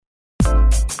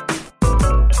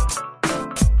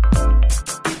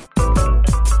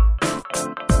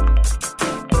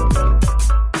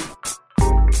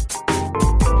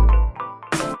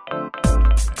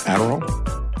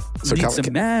So Need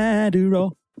some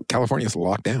Maduro. California's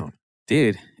locked down.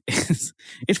 Dude, it's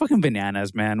fucking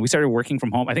bananas, man. We started working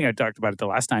from home. I think I talked about it the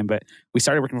last time, but we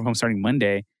started working from home starting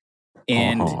Monday.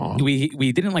 And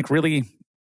we didn't like really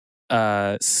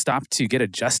stop to get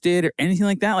adjusted or anything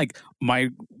like that. Like my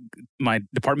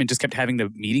department just kept having the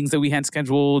meetings that we had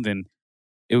scheduled, and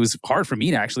it was hard for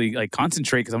me to actually like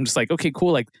concentrate because I'm just like, okay,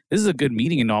 cool, like this is a good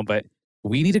meeting and all, but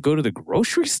we need to go to the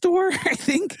grocery store, I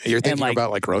think. You're thinking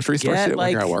about like grocery store shit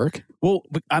when you're at work? Well,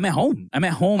 I'm at home.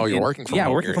 Oh, you're working from home.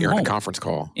 Yeah, working from home. You're in a conference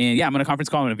call. And yeah, I'm on a conference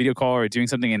call, I'm on a video call or doing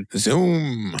something. And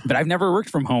Zoom. But I've never worked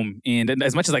from home. And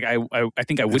as much as like I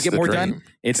think I would get more done,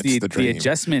 it's the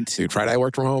adjustment. Dude, Friday I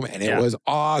worked from home and it was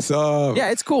awesome.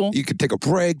 Yeah, it's cool. You could take a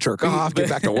break, jerk off, get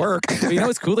back to work. But you know,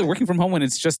 it's cool that working from home when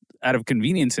it's just out of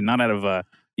convenience and not out of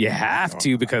you have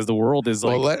to because the world is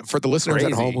like for the listeners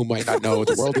at home who might not know,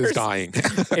 the world is dying.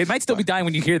 It might still be dying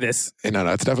when you hear this. No,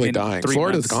 it's definitely dying.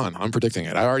 Florida's gone. I'm predicting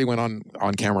it. I already went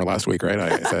on camera last week, right?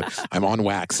 I said I'm on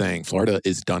wax saying Florida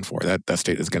is done for. That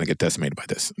state is going to get decimated by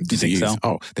this disease. You think so?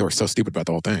 Oh, they were so stupid about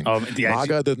the whole thing.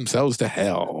 MAGA themselves to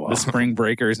hell. The spring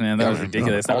breakers, man. That was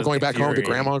ridiculous. All going back home to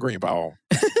Grandma Greenbow.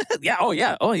 Yeah. Oh,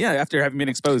 yeah. After having been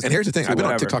exposed. And here's the thing. I've been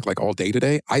on TikTok like all day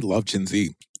today. I love Gen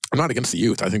Z. I'm not against the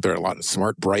youth. I think there are a lot of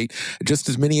smart, bright, just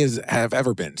as many as have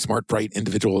ever been, smart, bright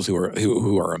individuals who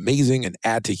are amazing and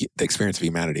add to the experience of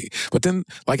humanity. But then,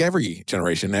 like every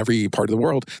generation, every part of the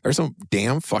world, there's some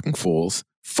damn fucking fools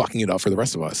fucking it up for the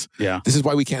rest of us. Yeah. This is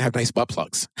why we can't have nice butt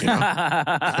plugs. You know?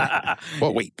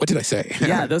 Well, wait, what did I say?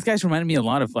 Yeah, those guys reminded me a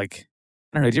lot of like,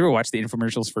 I don't know, did you ever watch the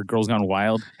infomercials for Girls Gone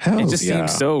Wild? It just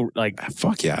seems so like...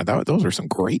 Fuck yeah, those are some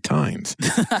great times.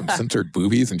 Some censored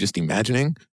boobies and just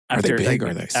imagining... Are they big or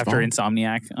are they small? After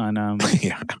Insomniac on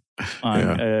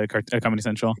Comedy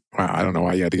Central. Wow, I don't know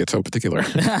why you had to get so particular.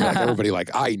 Like everybody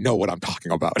I know what I'm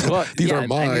talking about. Well, These are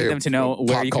my I need them to know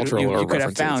where you could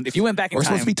have found. If you went back in We're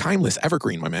time. supposed to be timeless,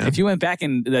 evergreen, my man. If you went back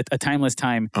in a timeless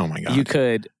time, oh my God, you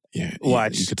could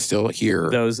watch. You could still hear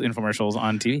those infomercials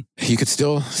on TV. You could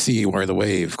still see where the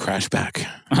wave crashed back.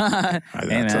 I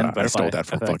stole that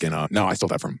from fucking. No, I stole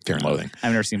that from Fear and Loathing.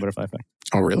 I've never seen Butterfly Effect.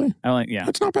 Oh really? Yeah.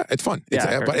 It's not bad. It's fun.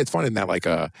 But it's fun in that like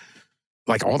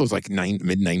all those like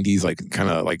mid-90s like kind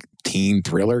of like teen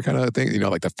thriller kind of thing. You know,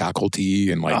 like The Faculty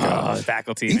and like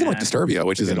Faculty, even like Disturbia,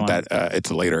 which isn't that it's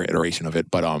a later iteration of it,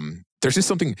 but there's just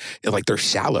something like they're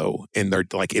shallow and they're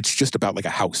like it's just about like a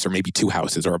house or maybe two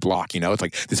houses or a block, you know. It's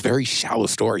like this very shallow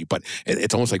story, but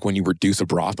it's almost like when you reduce a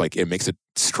broth, like it makes it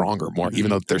stronger more,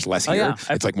 even though there's less here.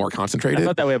 It's like more concentrated. I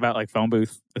thought that way about like Phone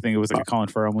Booth. I think it was like a Colin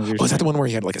Farrell movie. Was that the one where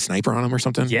he had like a sniper on him or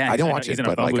something? Yeah, I don't watch it,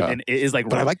 but like and it is like.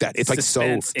 But I like that. It's like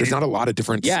so. There's not a lot of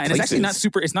different. Yeah, and places. It's actually not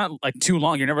super. It's not like too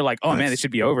long. You're never like, oh man, it should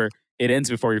be over. It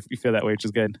ends before you feel that way, which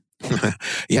is good.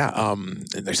 Yeah,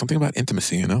 there's something about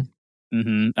intimacy, you know.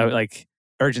 Mm-hmm. Like.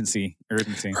 Urgency.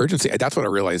 That's what I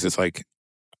realized. It's like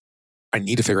I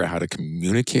need to figure out how to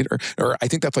communicate, or I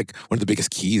think that's like one of the biggest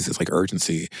keys is like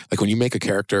urgency. Like when you make a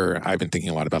character, I've been thinking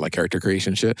a lot about like character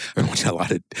creation shit. I've been watching a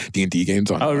lot of D&D games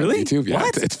on YouTube. Yeah,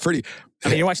 it's pretty. I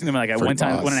mean, you're watching them like at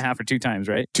 1.5 or 2 times,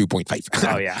 right?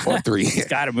 2.5. Oh, yeah. Or 3. It's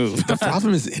got to move. The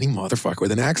problem is any motherfucker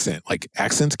with an accent. Like,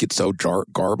 accents get so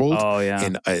garbled. Oh, yeah.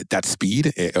 And that speed,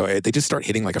 they just start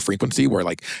hitting like a frequency where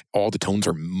like all the tones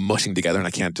are mushing together and I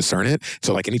can't discern it.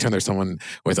 So like anytime there's someone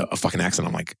with a fucking accent,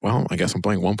 I'm like, well, I guess I'm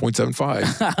playing 1.75.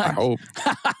 I hope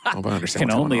I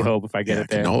understand. Can only hope if I get it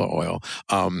there. Canola oil.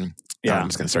 Yeah, I'm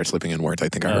just going to start slipping in words. I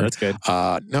think I heard. That's good.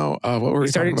 What were we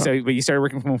talking about? But you started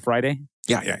working from home Friday?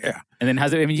 Yeah. And then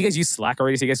how's it? I mean, you guys use Slack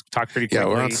already, so you guys talk pretty quickly.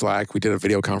 Yeah, we're on Slack. We did a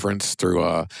video conference through.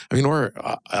 We're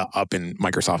up in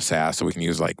Microsoft SaaS, so we can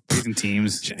use like using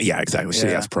Teams. Yeah, exactly.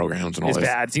 Shitty ass programs and all that. It's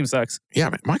bad. Teams sucks. Yeah,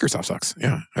 man, Microsoft sucks.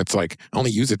 Yeah, it's like I only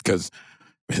use it because.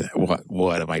 What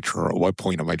point am I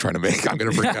trying to make? I'm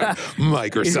going to bring up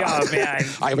Microsoft. Oh, man.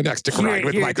 I have an axe to grind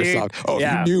with Microsoft. Dude. Oh,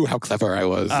 if you knew how clever I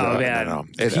was. Oh, man. No.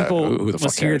 People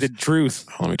must hear the truth.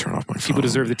 Let me turn off my phone. People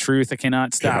deserve the truth. I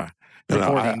cannot stop.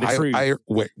 I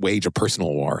wage a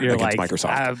personal war against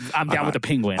Microsoft. I'm down with the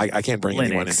penguin. I can't bring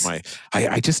anyone into my.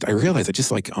 I realize I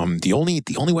just like the only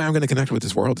way I'm going to connect with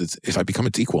this world is if I become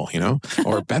its equal, you know,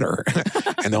 or better.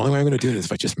 And the only way I'm going to do it is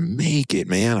if I just make it,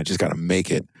 man. I just got to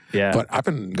make it. Yeah. But I've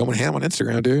been going ham on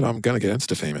Instagram, dude. I'm going to get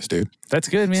Insta famous, dude. That's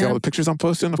good, man. See all the pictures I'm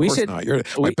posting? Of course not. You're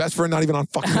my best friend, not even on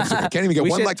fucking Instagram. Can't even get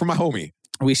one like from my homie.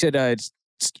 We should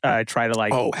try to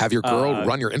like. Oh, have your girl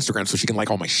run your Instagram so she can like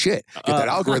all my shit. Get that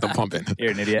algorithm pumping.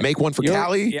 You're an idiot. Make one for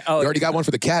Callie. You already got one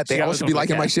for the cat. They all should be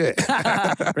liking my shit.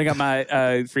 Bring up my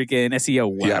freaking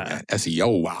SEO. Yeah,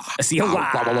 SEO.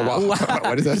 SEO.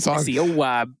 What is that song? SEO.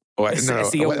 No. What's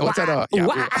that?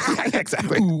 Yeah,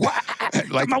 exactly.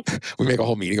 Like, we make a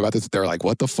whole meeting about this. They're like,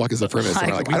 what the fuck is the premise?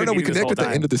 And we're like, I don't know. We connect at the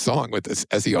end of the song with this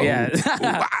SEO. Yeah.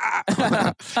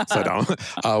 So dumb.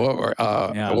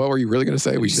 What were you really going to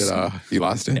say? We should, you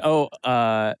lost it? No,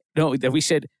 that we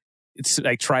should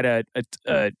like try to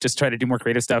just try to do more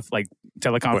creative stuff like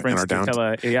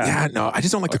teleconference. Yeah, no, I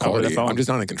just don't like the quality. I'm just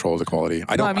not in control of the quality.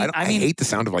 I hate the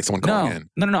sound of like someone calling in.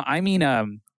 No. I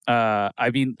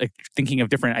mean, like thinking of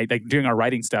different, like doing our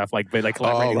writing stuff, like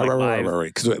collaborating right.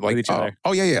 Because like, each other.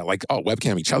 Like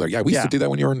webcam each other. Yeah, we used to do that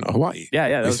when you were in Hawaii.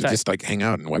 Yeah. We used to just like hang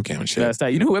out and webcam and shit.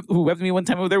 You know who webbed me one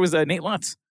time over there was Nate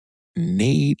Lutz.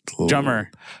 Drummer.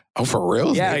 Oh, for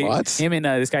real? Yeah, Nate Lutz? Him and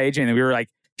this guy Adrian, and we were like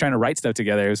trying to write stuff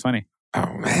together. It was funny.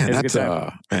 Oh man, that's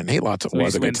Nate Lutz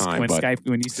was a good time. When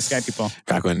we used to Skype people.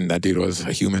 Back when that dude was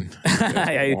a human.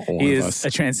 He is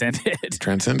a transcended.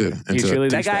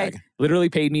 That guy literally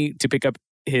paid me to pick up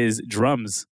his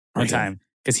drums one time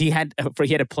because he had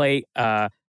to play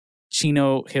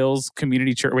Chino Hills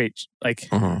Community Church. Wait,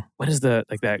 what is the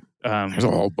that? There's a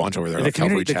whole bunch over there. The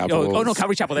Calvary Chapel. No,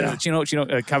 Calvary Chapel. That is Chino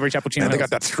Calvary Chapel. Chino. And they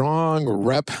got that strong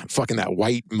rep. Fucking that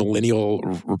white millennial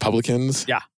Republicans.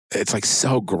 Yeah. It's like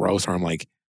so gross. Where I'm like,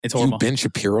 it's horrible. You Ben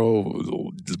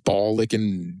Shapiro, ball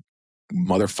licking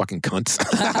motherfucking cunts.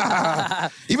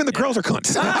 Even the girls are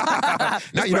cunts.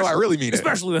 Now you know I really mean it.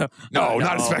 Especially though. No,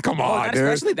 not especially. Come on, dude.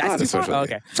 Especially that's especially.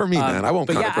 Okay. For me, man, I won't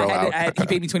cut a girl out. He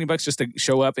paid me $20 just to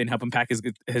show up and help him pack his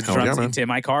drums into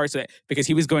my car, because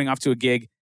he was going off to a gig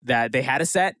that they had a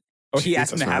set. Or he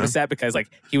asked him to have a set because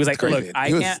he was like, look, I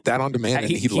can't. Was that on demand and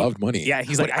he loved money. Yeah,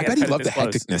 he's like, I bet he loved the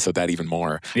hecticness of that even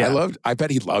more. Yeah. I bet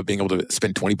he loved being able to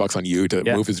spend $20 on you to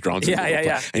move his drums. Yeah.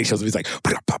 And he shows up, he's like,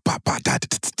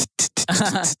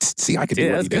 see, I could do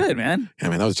what that's he did. Good, man. Yeah,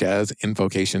 man, that was Jazz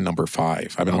Invocation number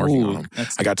 5. I've been working on them.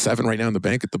 I got 7 right now in the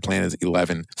bank. The plan is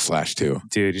 11/2.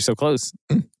 Dude, you're so close.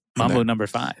 Mambo number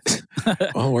 5.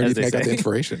 Well, where do you think I got the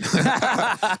inspiration?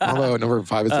 Mambo number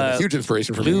 5 is a huge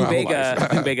inspiration for me. Lou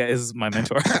Bega is my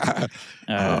mentor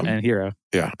and hero.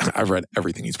 Yeah, I've read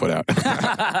everything he's put out.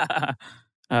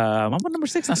 Mambo number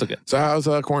 6, not so good. So how's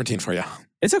quarantine for you?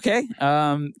 It's okay.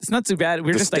 It's not too bad.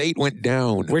 The state went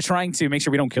down. We're trying to make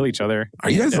sure we don't kill each other. Are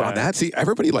you guys on that? See,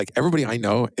 everybody I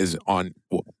know is on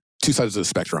two sides of the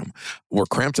spectrum. We're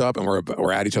cramped up and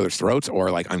we're at each other's throats,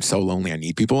 or like, I'm so lonely, I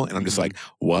need people. And I'm just like,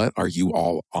 what are you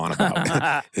all on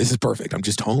about? This is perfect. I'm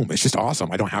just home. It's just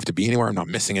awesome. I don't have to be anywhere. I'm not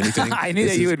missing anything. I knew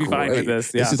that you would be fine with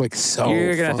this. Yeah. This is like so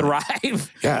You're going to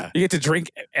thrive. Yeah. You get to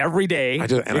drink every day.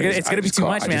 It's going to be too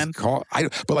much, man.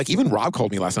 But like, even Rob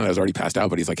called me last night. I was already passed out,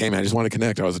 but he's like, hey man, I just want to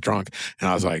connect. I was drunk. And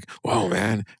I was like, whoa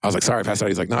man. I was like, sorry, I passed out.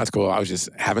 He's like, no, it's cool. I was just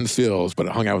having the feels, but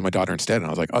I hung out with my daughter instead. And I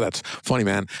was like, oh, that's funny,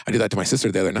 man. I did that to my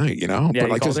sister the other night, Yeah, but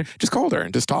like, just called her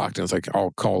and just talked. And it's like,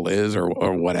 I'll call Liz or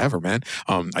whatever, man.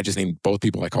 I just named both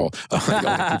people I call. The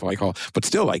only people I call. But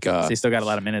still, like... so you still got a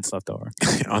lot of minutes left over.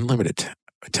 Unlimited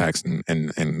text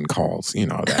and calls,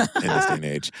 that in this day and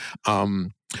age.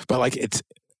 But like,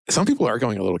 some people are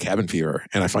going a little cabin fever,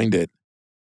 and I find it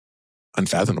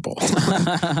unfathomable.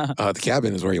 The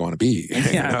cabin is where you want to be.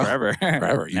 Yeah,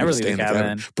 forever. You never stay in the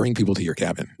cabin. Bring people to your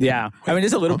cabin. Yeah. I mean,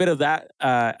 there's a little bit of that.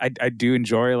 I do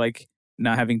enjoy, like,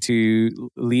 not having to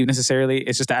leave necessarily.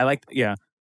 It's just that I like,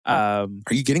 are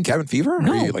you getting cabin fever?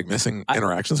 No. Are you like missing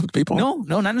interactions with people? No,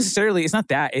 not necessarily. It's not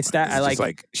that. It's that I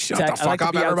like shut the fuck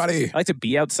up, everybody. I like to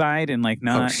be outside and like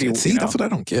not. See, that's what I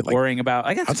don't get. Like, worrying about.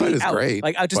 I got outside is great.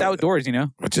 Like just outdoors,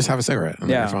 But just have a cigarette and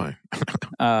then you're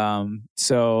fine.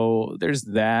 So there's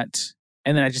that,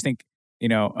 and then I just think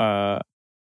it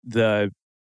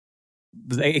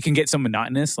can get so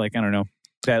monotonous. Like I don't know.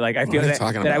 That like I feel that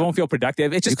I won't feel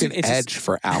productive. It's just you can edge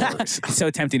for hours. It's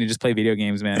so tempting to just play video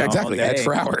games, man. Yeah, exactly, edge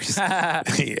for hours.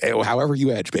 However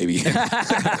you edge, baby.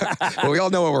 Well, we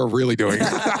all know what we're really doing.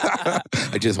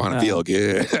 I just want to feel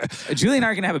good. Julie and I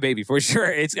are gonna have a baby for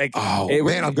sure. It's like,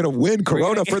 man, I'm gonna win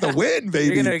Corona for the win,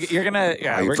 baby. You're gonna.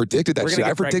 I predicted that shit.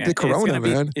 I predicted Corona,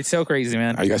 man. It's so crazy,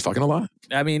 man. Are you guys fucking a lot?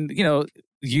 I mean,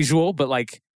 usual, but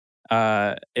like.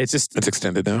 It's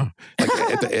extended now. Like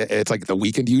it's like the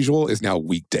weekend usual is now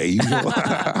weekday usual.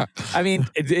 I mean,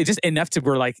 it's just enough to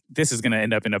we're like, this is gonna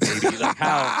end up in a baby. Like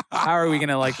how are we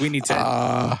gonna we need to leave?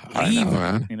 I know,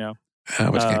 man.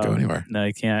 But you can't go anywhere. No,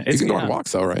 you can't. You can go on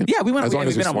walks though, right? Yeah, we went. As long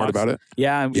as you're smart about it.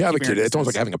 Yeah, you have a kid. It's almost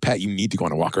like having a pet. You need to go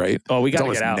on a walk, right? Oh, we got to get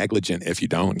out. It's almost negligent if you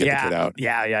don't get the kid out.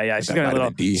 Yeah.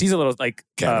 She's a little like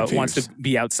wants to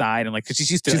be outside and like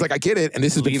she's used to. She's like, I get it, and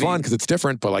this has been fun because it's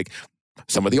different, but like.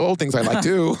 some of the old things I like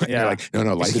too. And you're like, no,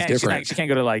 life is different. She can't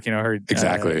go to like, her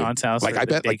aunt's house. Like I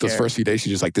bet like those first few days,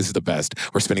 she's just like, this is the best.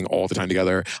 We're spending all the time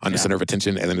together. I'm the center of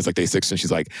attention. And then it's like day 6 and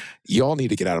she's like, y'all need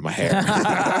to get out of my hair.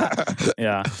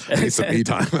 Yeah. It's some me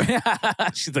time.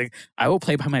 She's like, I will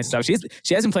play by myself. She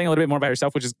has been playing a little bit more by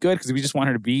herself, which is good because we just want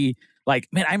her to be like,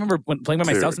 man, I remember when playing by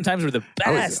myself sometimes were the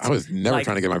best. I was never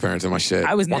trying to get my parents in my shit.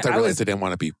 Once I realized they didn't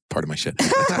want to be part of my shit.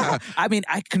 I mean,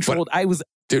 I controlled,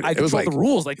 Dude, I it was like the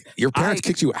rules. Like your parents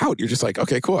kicked you out. You're just like,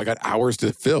 okay, cool. I got hours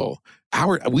to fill.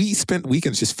 We spent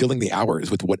weekends just filling the hours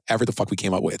with whatever the fuck we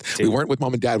came up with. Dude. We weren't with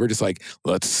mom and dad. We're just like,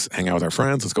 let's hang out with our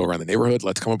friends. Let's go around the neighborhood.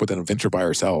 Let's come up with an adventure by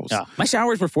ourselves. Yeah. My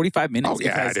showers were 45 minutes. Oh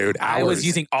yeah, dude. I was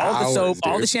using all the soap,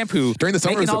 all the shampoo. During the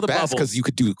summer, it was the best because you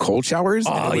could do cold showers.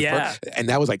 Oh yeah, and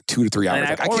that was like 2 to 3 hours.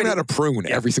 Like, I came out of prune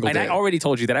every single day. And I already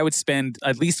told you that I would spend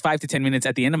at least 5 to 10 minutes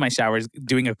at the end of my showers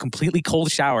doing a completely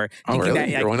cold shower. Oh really? That,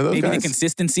 You're one of those maybe guys? The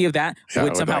consistency of that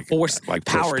would somehow force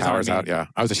powers out. Yeah,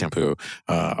 I was a shampoo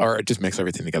or just mix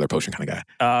everything together. Kind of guy.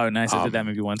 Oh, nice. I did that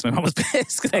maybe once. My mom was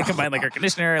pissed because I combined like air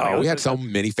conditioner. And, we had so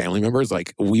many family members.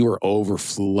 Like we were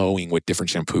overflowing with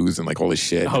different shampoos and like all this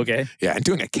shit. Okay. Yeah, and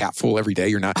doing a cap full every day.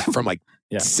 You're not from like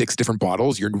 6 different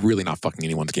bottles. You're really not fucking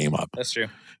anyone's game up. That's true.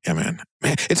 Yeah, man.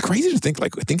 It's crazy to think.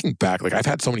 Like thinking back, like I've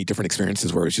had so many different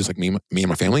experiences where it's just like me and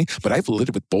my family. But I've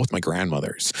lived with both my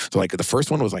grandmothers. So like the first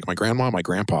one was like my grandma, my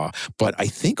grandpa. But I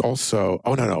think also,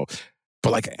 no. But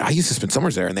like I used to spend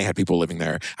summers there and they had people living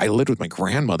there. I lived with my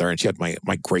grandmother and she had my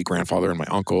great grandfather and my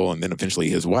uncle and then eventually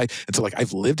his wife. And so like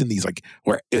I've lived in these like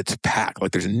where it's packed.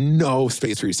 Like there's no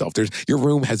space for yourself. Your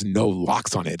room has no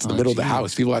locks on it. It's in the middle of the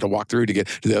house. People had to walk through to get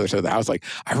to the other side of the house. Like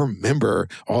I remember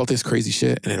all this crazy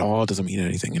shit and it all doesn't mean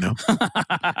anything, the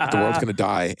world's going to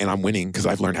die and I'm winning because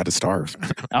I've learned how to starve.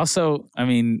 Also, I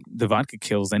mean, the vodka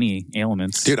kills any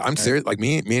ailments. Dude, I'm serious. Like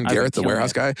me and Garrett, the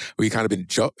warehouse guy, we kind of been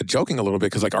joking a little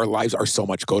bit because like our lives are so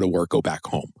much go to work, go back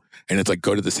home. And it's like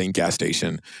go to the same gas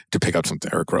station to pick up something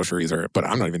or groceries but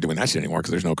I'm not even doing that shit anymore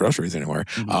because there's no groceries anymore.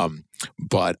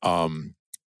 Mm-hmm.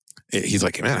 He's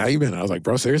like, man, how you been? And I was like,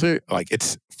 bro, seriously? Like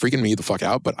it's freaking me the fuck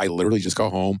out. But I literally just go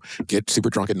home, get super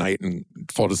drunk at night and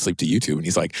fall asleep to YouTube. And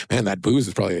he's like, man, that booze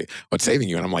is probably what's saving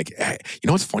you. And I'm like, hey, you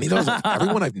know what's funny though? Is like,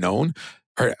 everyone I've known,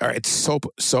 it's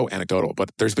so anecdotal,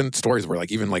 but there's been stories where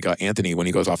like even like Anthony, when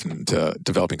he goes off into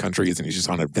developing countries and he's just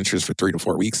on adventures for 3 to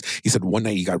 4 weeks, he said one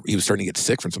night he was starting to get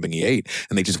sick from something he ate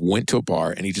and they just went to a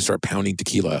bar and he just started pounding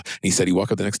tequila and he said he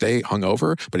woke up the next day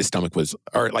hungover, but his stomach was,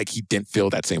 or like he didn't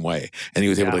feel that same way and he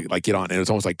was able to like get on and it was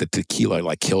almost like the tequila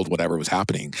like killed whatever was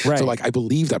happening. Right. So like I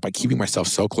believe that by keeping myself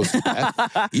so close to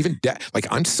death, even death, like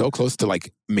I'm so close to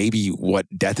like maybe what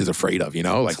death is afraid of,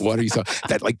 like what are you so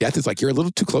that like death is like you're a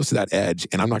little too close to that edge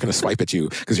and I'm not going to swipe at you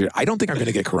because I don't think I'm going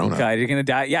to get corona. God, you're going to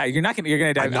die. Yeah, you're going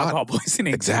to die of alcohol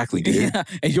poisoning. Exactly, dude. Yeah,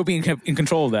 and you'll be in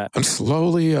control of that. I'm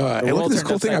slowly. Hey, look at this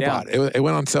cool thing I bought. It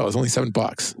went on sale. It was only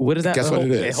 $7. What is that? Guess what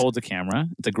it is? It holds a camera.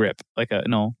 It's a grip.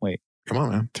 No, wait. Come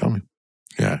on, man. Tell me.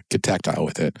 Yeah, get tactile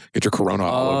with it. Get your corona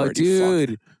all over it.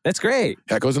 Dude, that's great.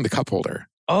 Yeah, it goes in the cup holder.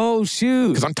 Oh, shoot.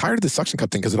 Because I'm tired of the suction cup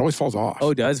thing because it always falls off. Oh,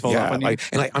 it does fall off on you?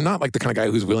 I'm not like the kind of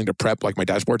guy who's willing to prep like my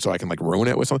dashboard so I can like ruin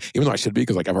it with something, even though I should be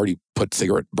because like I've already put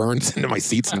cigarette burns into my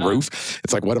seats and roof.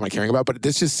 It's like, what am I caring about? But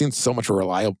this just seems so much more.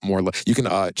 You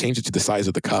can change it to the size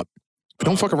of the cup. But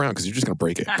don't fuck around because you're just going to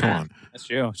break it. Come on. That's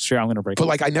true. It's true. I'm going to break it. But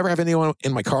like I never have anyone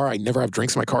in my car. I never have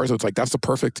drinks in my car. So it's like that's the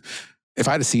perfect. If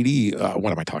I had a CD,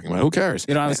 what am I talking about? Who cares?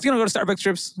 I was going to go to Starbucks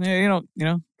trips. You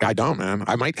know. I don't, man.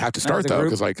 I might have to start though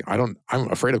because like I'm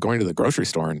afraid of going to the grocery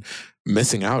store and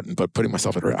missing out but putting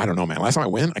myself at risk. I don't know, man. Last time I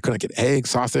went, I couldn't get eggs,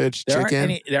 sausage,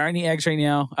 chicken. There aren't any eggs right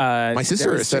now. My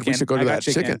sister said we should go to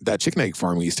that chicken egg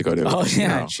farm we used to go to. Oh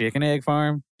yeah, chicken egg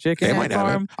farm. Chicken egg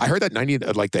farm. I heard that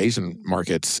like the Asian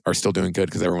markets are still doing good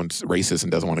because everyone's racist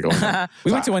and doesn't want to go in there.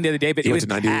 We went to one the other day, but it was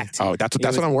packed. Oh, that's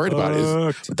what I'm worried about.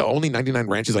 Is the only 99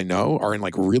 ranches I know are in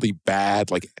like really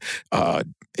bad like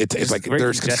it's like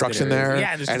there's construction there,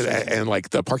 and like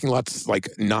the parking lot's like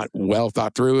not well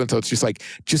thought through, and so it's just like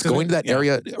going to that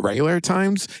area regular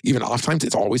times, even off times,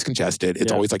 it's always congested.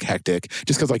 It's always like hectic,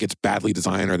 just because like it's badly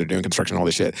designed or they're doing construction and all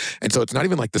this shit. And so it's not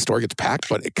even like the store gets packed,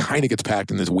 but it kind of gets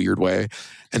packed in this weird way.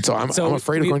 And so I'm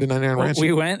afraid of going to 99 Ranch.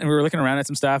 We went and we were looking around at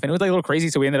some stuff, and it was like a little crazy,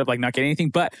 so we ended up like not getting anything.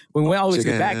 But when we went all the way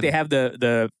to the back, they have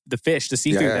the fish, the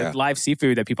seafood, the live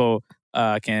seafood that people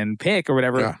can pick or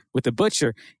whatever with the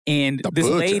butcher. And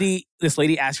this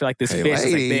lady asked for like this fish,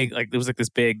 like big, like it was like this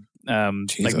big,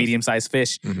 like medium sized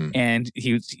fish. Mm-hmm. And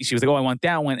she was like, "Oh, I want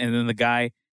that one." And then the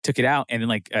guy took it out and then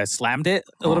like slammed it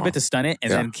a little bit to stun it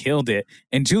and then killed it.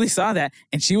 And Julie saw that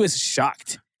and she was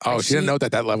shocked. Oh, she didn't know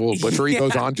that level of butchery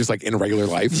goes on just like in regular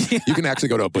life. You can actually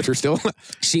go to a butcher still. Like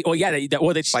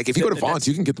if you go to Vaughn's,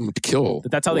 you can get them to kill.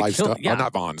 That's how they kill. Yeah,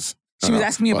 not Vaughn's. She was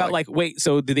asking me about like, wait,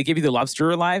 so did they give you the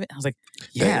lobster alive? I was like,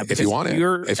 yeah, if you want it,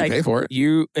 if you pay for it.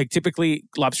 You typically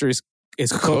lobster is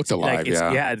cooked alive.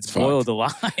 Like it's boiled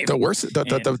alive. The worst,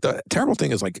 the terrible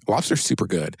thing is like lobster's super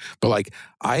good, but like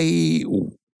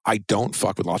I don't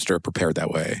fuck with lobster prepared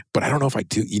that way. But I don't know if I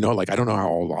do, like I don't know how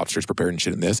all lobster's prepared and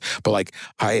shit in this. But like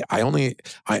I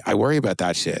worry about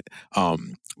that shit.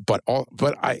 But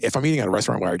if I'm eating at a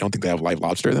restaurant where I don't think they have live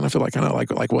lobster, then I feel like kind of like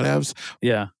whatevs.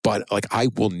 Yeah. But like I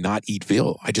will not eat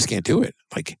veal. I just can't do it.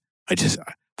 Like I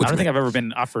don't think I've ever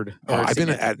been offered. I've been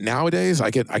at nowadays.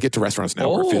 I get to restaurants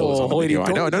now where veal is on the menu.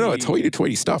 I know, no, it's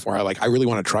hoity-toity stuff where I really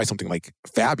want to try something like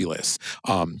fabulous.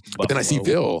 But then I see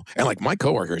veal and like my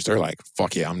coworkers, they're like,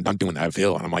 "Fuck yeah, I'm doing that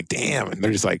veal," and I'm like, "Damn!" And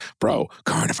they're just like, "Bro,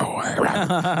 carnivore,"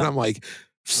 and I'm like,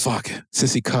 "Fuck,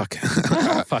 sissy cuck."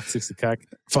 Fuck sissy cuck.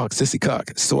 Fuck sissy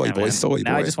cuck. Soy boy.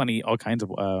 Now I just want to eat all kinds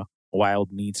of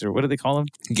wild meats, or what do they call them?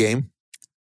 Game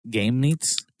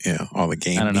meats. Yeah, all the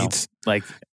game meats. Like.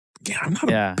 Yeah, I'm not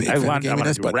a big fan of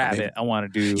gaminess, but rabbit. I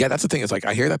want to do. Yeah, that's the thing. Is like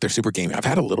I hear that they're super gamey. I've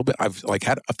had a little bit. I've like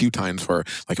had a few times where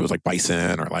like it was like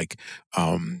bison or like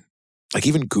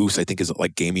even goose. I think is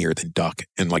like gamier than duck,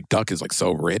 and like duck is like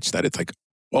so rich that it's like,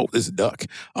 whoa, this is duck.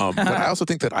 But I also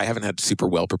think that I haven't had super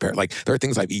well prepared. Like there are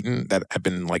things I've eaten that have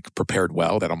been like prepared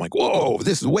well that I'm like, whoa,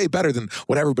 this is way better than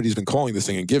what everybody's been calling this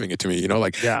thing and giving it to me.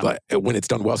 Like when it's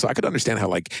done well. So I could understand how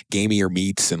like gamier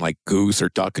meats and like goose or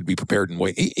duck could be prepared in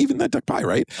way. Even that duck pie,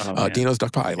 right? Dino's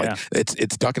duck pie. Like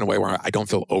it's duck in a way where I don't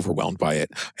feel overwhelmed by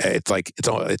it. It's like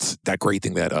it's that great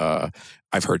thing that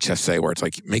I've heard chefs say where it's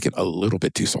like, make it a little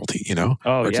bit too salty,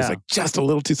 or just like just a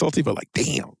little too salty, but like,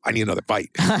 damn, I need another bite.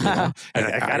 And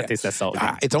I gotta taste that salt.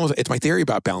 It's my theory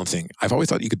about balancing. I've always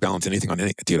thought you could balance anything on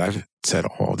any. Dude, I've said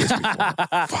all this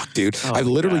before. Fuck, dude. I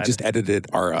literally just edited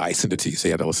I sent it to you, so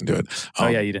you had to listen to it.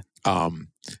 You did.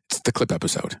 It's the clip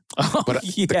episode.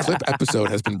 The clip episode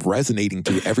has been resonating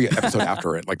through every episode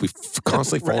after it. Like we've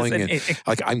constantly falling in.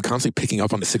 Like I'm constantly picking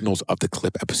up on the signals of the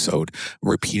clip episode,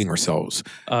 repeating ourselves.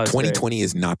 2020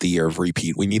 is not the year of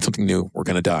repeat. We need something new. We're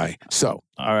gonna die. So,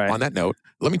 all right. On that note,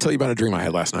 let me tell you about a dream I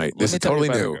had last night. This is totally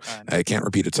new. It can't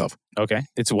repeat itself. Okay.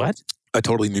 It's what? A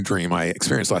totally new dream I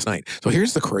experienced last night. So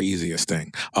here's the craziest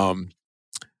thing.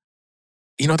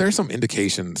 There's some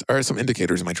indications or some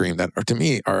indicators in my dream that are to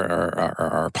me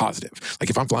are positive. Like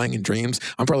if I'm flying in dreams,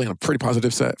 I'm probably on a pretty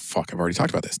positive set. Fuck, I've already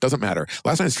talked about this. Doesn't matter.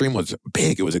 Last night's dream was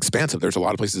big. It was expansive. There's a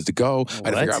lot of places to go. I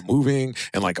had to figure out moving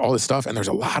and like all this stuff. And there's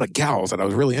a lot of gals that I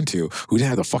was really into who didn't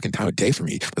have the fucking time of day for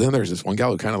me. But then there's this one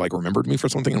gal who kind of like remembered me for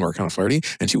something and we were kind of flirty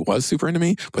and she was super into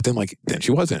me. But then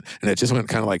she wasn't. And it just went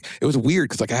kind of like, it was weird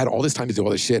because like I had all this time to do all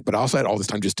this shit, but I also had all this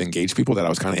time just to engage people that I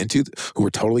was kind of into who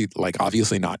were totally like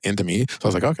obviously not into me. So I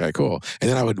was like, okay, cool. And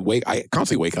then I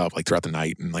constantly wake up like throughout the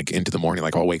night and like into the morning,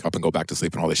 like I'll wake up and go back to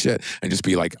sleep and all this shit and just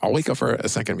be like, I'll wake up for a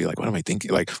second and be like, what am I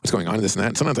thinking? Like what's going on in this and that?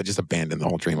 And sometimes I just abandon the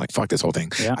whole dream. Like, fuck this whole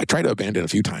thing. Yeah. I tried to abandon a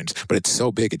few times, but it's so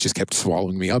big. It just kept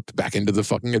swallowing me up back into the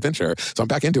fucking adventure. So I'm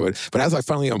back into it. But as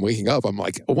I'm waking up, I'm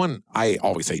like, I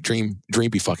always say dream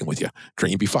be fucking with you.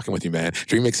 Dream be fucking with you, man.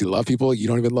 Dream makes you love people you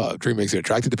don't even love. Dream makes you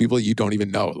attracted to people you don't even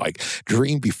know. Like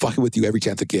dream be fucking with you every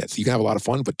chance it gets. You can have a lot of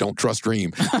fun, but don't trust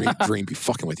dream. Dream be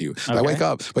fucking with you. Okay. I wake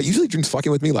up, but usually dreams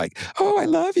fucking with me like, oh, I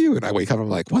love you. And I wake up, I'm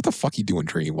like, what the fuck you doing,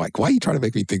 dream? Like, why are you trying to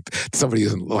make me think somebody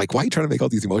isn't like, why are you trying to make all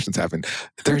these emotions happen?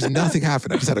 There's nothing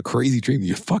happen. I just had a crazy dream.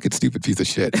 You fucking stupid piece of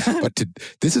shit. But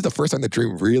this is the first time the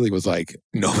dream really was like,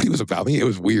 nobody was about me. It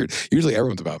was weird. Usually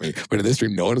everyone's about me. But in this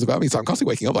dream, no one was about me. So I'm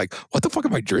constantly waking up like, what the fuck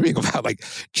am I dreaming about? Like,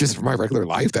 just for my regular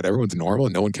life that everyone's normal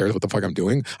and no one cares what the fuck I'm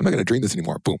doing. I'm not going to dream this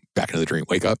anymore. Boom, back into the dream.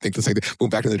 Wake up, think the same thing. Boom,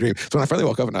 back into the dream. So when I finally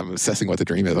woke up and I'm assessing what the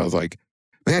dream is, I was like,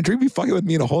 man, dream be fucking with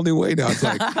me in a whole new way now. It's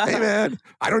like, hey man,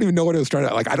 I don't even know what it was trying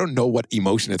to, like, I don't know what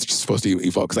emotion it's supposed to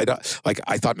evoke. Cause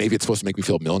I thought maybe it's supposed to make me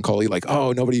feel melancholy. Like,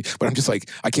 oh, nobody, but I'm just like,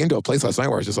 I came to a place last night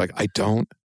where I was just like, I don't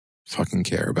fucking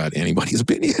care about anybody's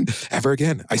opinion ever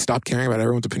again. I stopped caring about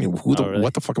everyone's opinion.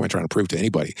 What the fuck am I trying to prove to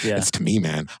anybody? Yeah. It's to me,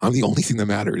 man. I'm the only thing that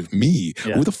matters. Me.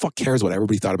 Yeah. Who the fuck cares what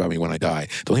everybody thought about me when I die?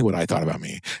 It's only what I thought about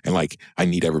me. And like, I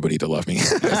need everybody to love me. It's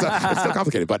still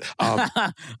complicated, but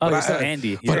you're so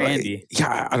Andy. You're Andy.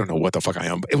 Yeah, I don't know what the fuck I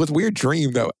am. It was a weird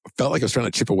dream though. Felt like I was trying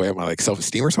to chip away at my like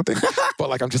self-esteem or something. But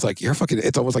like, I'm just like, you're fucking,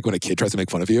 it's almost like when a kid tries to make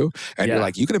fun of you and you're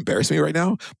like, you can embarrass me right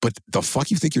now, but the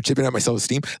fuck you think you're chipping at my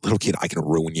self-esteem? Little kid, I can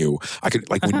ruin you. I could,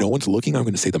 like, when no one's looking, I'm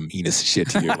going to say the meanest shit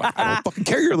to you. Like, I don't fucking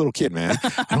care. You're a little kid, man.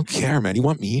 I don't care, man. You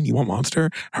want mean? You want monster?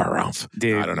 Harumph.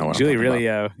 Dude, I don't know what Julie really,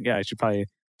 I should probably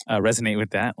resonate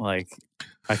with that. Like,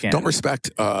 Don't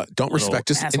respect.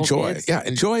 Just enjoy. Kids. Yeah,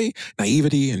 enjoy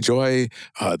naivety. Enjoy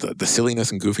the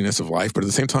silliness and goofiness of life. But at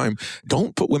the same time,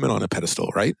 don't put women on a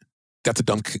pedestal. Right? That's a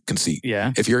dumb conceit.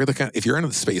 Yeah. If you're in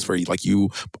a space where you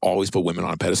always put women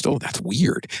on a pedestal, that's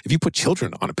weird. If you put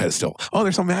children on a pedestal, oh,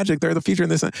 they're so magic. They're the future in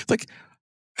this. It's like,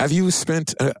 have you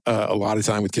spent a lot of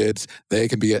time with kids? They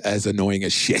can be as annoying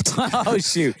as shit. Oh,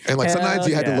 shoot. And like sometimes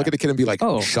you had to look at a kid and be like,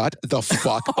 shut the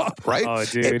fuck up, right? Oh,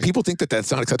 dude. And people think that that's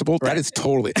not acceptable. Right. That is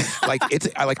totally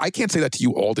like I can't say that to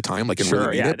you all the time, like in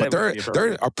really mean it, but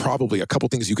there are probably a couple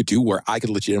things you could do where I could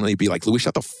legitimately be like, Louis,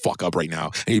 shut the fuck up right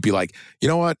now. And you'd be like, you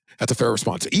know what? That's a fair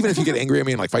response. Even if you get angry at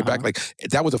me and like fight back, like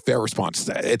that was a fair response.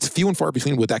 It's few and far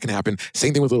between what that can happen.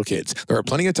 Same thing with little kids. There are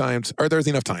plenty of times, or there's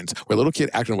enough times where a little kid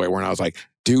acted in a way where I was like,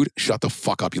 dude, shut the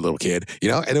fuck up, you little kid. You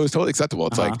know? And it was totally acceptable.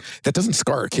 It's like, that doesn't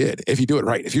scar a kid if you do it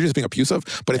right. If you're just being abusive.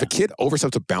 But if a kid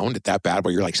oversteps a bound that bad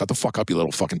where you're like, shut the fuck up, you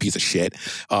little fucking piece of shit.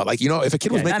 Like, you know, if a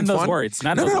kid was making fun.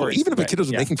 Even if a kid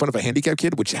was making fun of a handicapped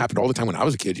kid, which happened all the time when I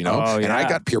was a kid, you know? And I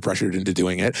got peer pressured into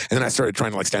doing it. And then I started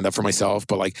trying to like stand up for myself.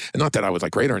 But like, not that I was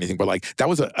like great or anything, but like that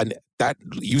was that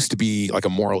used to be like a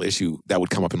moral issue that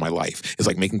would come up in my life. Is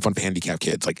like making fun of handicapped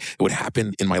kids. Like it would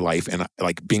happen in my life. And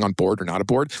like being on board or not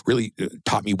aboard really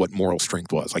taught me what moral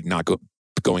strength was, like not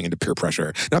going into peer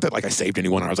pressure. Not that like I saved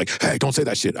anyone. I was like, hey, don't say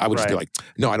that shit. I would just be like,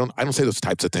 no, I don't say those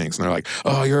types of things. And they're like,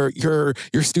 oh,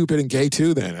 you're stupid and gay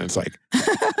too then. And it's like,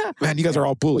 man, you guys are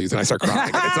all bullies. And I start crying.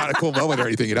 It's not a cool moment or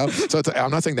anything, you know? So I'm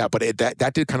not saying that, but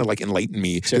that did kind of like enlighten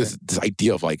me this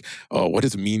idea of like, oh, what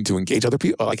does it mean to engage other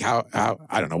people? Like how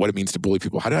I don't know what it means to bully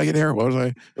people. How did I get here? What was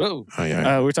I? Whoa.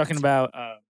 We're talking about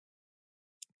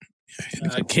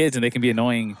kids and they can be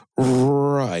annoying.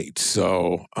 Right.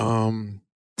 So, oh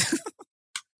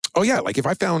yeah, like if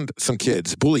I found some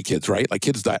kids, bully kids, right? Like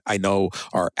kids that I know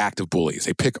are active bullies.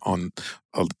 They pick on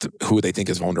who they think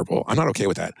is vulnerable. I'm not okay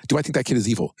with that. Do I think that kid is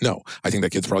evil? No. I think that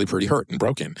kid's probably pretty hurt and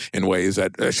broken in ways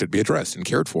that should be addressed and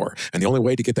cared for. And the only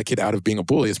way to get that kid out of being a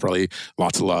bully is probably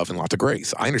lots of love and lots of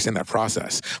grace. I understand that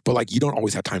process, but like you don't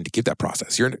always have time to give that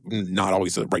process. You're not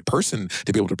always the right person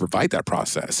to be able to provide that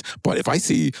process. But if I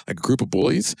see like a group of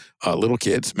bullies, little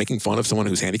kids making fun of someone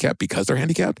who's handicapped because they're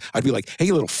handicapped, I'd be like, hey,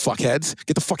 you little fuckheads,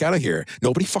 get the fuck out of here.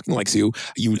 Nobody fucking likes you.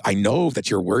 I know that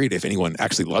you're worried if anyone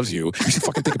actually loves you. You should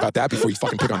fucking think about that before you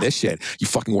fucking pick on this shit. You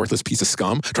fucking worthless piece of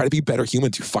scum. Try to be better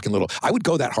humans, you fucking little. I would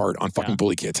go that hard on fucking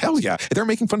bully kids. Hell yeah. If they're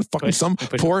making fun of fucking some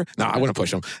poor, I wouldn't push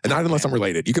them. And not unless I'm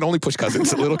related. You can only push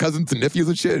cousins, little cousins and nephews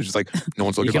and shit. It's just like, no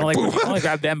one's looking like, you can only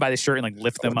grab them by the shirt and like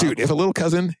lift them up. Dude, if a little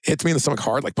cousin hits me in the stomach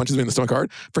hard, like punches me in the stomach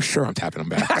hard, for sure I'm tapping them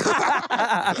back.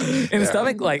 In the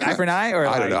stomach, like eye for an eye? Or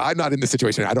I don't know. I'm not in this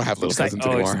situation. I don't have little cousins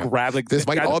anymore. This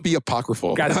might all be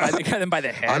apocryphal. Grab them by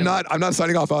the head. I'm not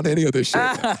signing off on any of this shit.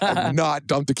 I'm not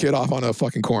dumped a kid off on a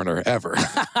fucking corner ever.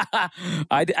 I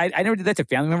never did that to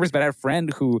family members, but I had a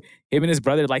friend who him and his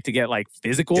brother like to get like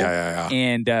physical. Yeah.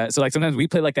 And so like sometimes we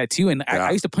play like that too. And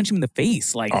I used to punch him in the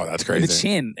face, like that's crazy. In the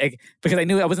chin, like, because I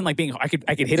knew I wasn't like being. I could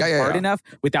hit him hard enough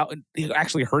without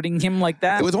actually hurting him like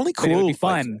that. It was only cool. It would be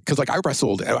fun because like I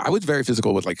wrestled. I was very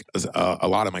physical with like a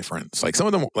lot of my friends. Like some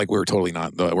of them, like we were totally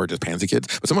not. We're just pansy kids.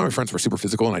 But some of my friends were super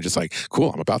physical, and I just like,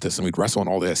 cool, I'm about this, and we'd wrestle and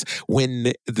all this.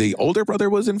 When the older brother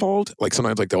was involved, like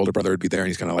sometimes like the older brother would be there, and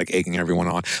he's kind of like egging everyone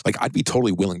on. Like I'd be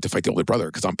totally willing to fight the older brother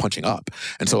because I'm punching up.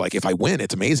 And so like if I win,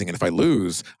 it's amazing, and if I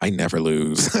lose, I never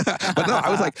lose. But no, I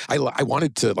was like, I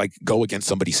wanted to like go against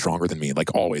somebody stronger than me,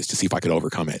 like always, to see if I could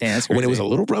overcome it. Yeah, when it was a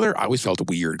little brother, I always felt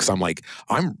weird because I'm like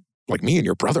me and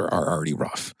your brother are already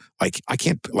rough. Like I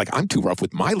can't, like I'm too rough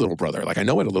with my little brother. Like I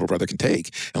know what a little brother can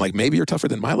take, and like maybe you're tougher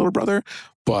than my little brother,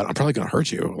 but I'm probably gonna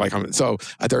hurt you. Like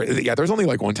there's only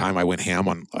like one time I went ham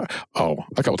on a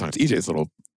couple times. EJ's little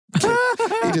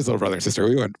brother and sister,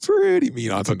 we went pretty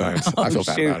mean on sometimes. I feel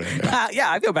bad about it.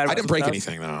 Yeah, I feel bad about it. I didn't break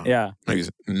anything though. Yeah. I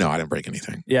didn't break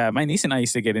anything. Yeah, my niece and I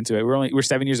used to get into it. We're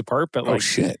 7 years apart, but like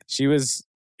shit. She was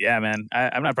man.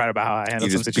 I'm not proud about how I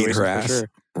handled some situations her ass for sure.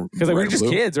 Because like, we were just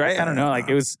kids, right? I don't know. Like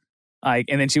it was like,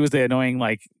 and then she was the annoying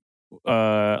like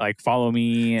follow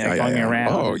me and follow me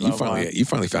around. Oh, you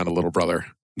finally found a little brother.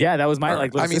 Yeah, that was my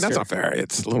like. I mean, sister. That's not fair.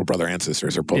 It's little brother and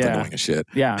sisters are both annoying as shit.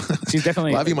 Yeah, she's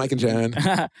definitely. Love you, Mike and Jen.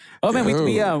 Oh man,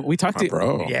 we talked to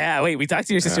bro. Yeah, wait, we talked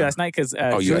to your sister last night because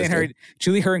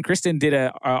Julie, her and Kristen did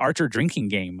a Archer drinking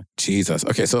game. Jesus.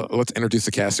 Okay, so let's introduce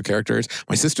the cast of characters.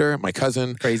 My sister, my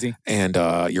cousin, crazy, and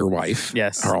your wife.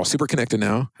 Yes, are all super connected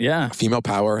now. Yeah, female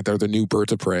power. They're the new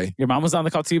birds of prey. Your mom was on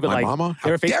the call too, but my mama.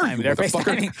 They were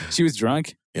FaceTiming. She was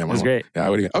drunk. Yeah, it was great.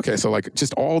 Yeah, okay, so like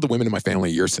just all the women in my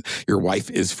family, your wife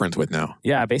is friends with now.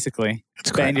 Yeah, basically.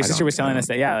 That's great. And your sister was telling us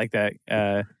that, like that.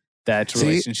 that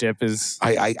relationship is.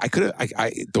 I could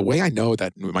have. The way I know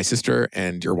that my sister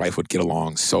and your wife would get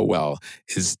along so well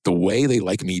is the way they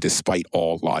like me despite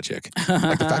all logic.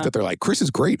 Like the fact that they're like, Chris is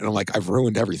great. And I'm like, I've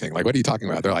ruined everything. Like, what are you talking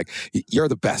about? They're like, you're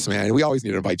the best, man. We always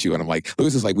need to invite you. And I'm like,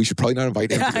 Louis is like, we should probably not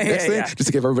invite him to the next thing just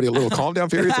to give everybody a little calm down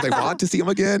period so they want to see him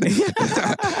again.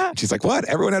 She's like, what?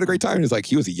 Everyone had a great time. And he's like,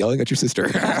 he was yelling at your sister.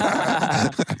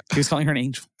 He was calling her an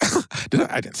angel.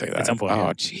 I didn't say that. At some point.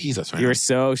 Oh, Jesus, man. You were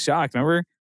so shocked. Remember?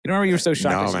 You don't remember you were so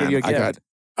shocked? No, man.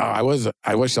 I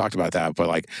was shocked about that, but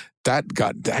like that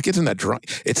gets in that drunk.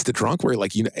 It's the drunk where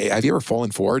like, have you ever fallen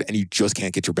forward and you just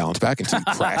can't get your balance back until you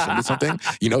crash into something?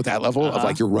 You know, that level of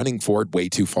like you're running forward way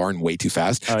too far and way too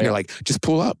fast. And you're like, just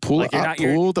pull up, pull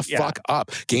the fuck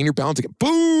up, gain your balance again.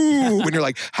 Boom! And you're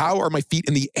like, how are my feet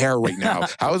in the air right now?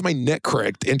 How is my neck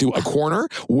cracked into a corner?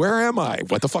 Where am I?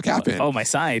 What the fuck happened? Oh, my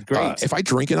side. Great. If I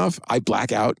drink enough, I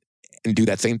black out and do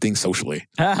that same thing socially.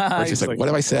 It's just like, what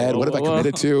have I said? What have I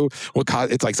committed to?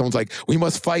 It's like someone's like, we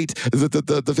must fight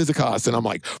the Visigoths. And I'm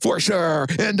like, for sure,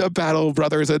 end of battle,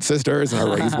 brothers and sisters. And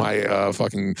I raise my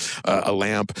fucking a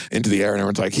lamp into the air and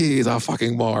everyone's like, he's a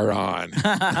fucking moron.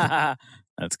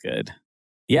 That's good.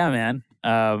 Yeah, man.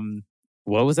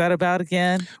 What was that about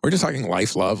again? We're just talking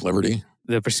life, love, liberty.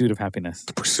 The pursuit of happiness.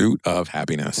 The pursuit of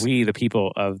happiness. We, the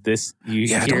people of this.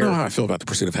 I don't know how I feel about the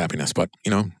pursuit of happiness, but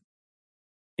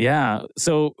Yeah.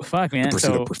 So, fuck, man. The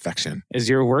pursuit of perfection. Is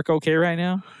your work okay right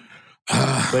now?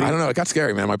 I don't know. It got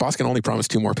scary, man. My boss can only promise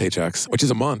 2 more paychecks, which is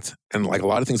a month. And like a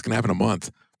lot of things can happen a month.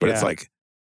 But it's like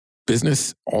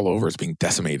business all over is being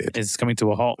decimated. It's coming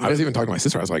to a halt. I was even talking to my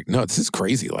sister. I was like, no, this is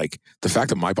crazy. Like the fact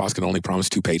that my boss can only promise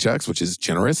 2 paychecks, which is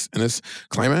generous in this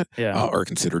climate, or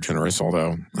considered generous,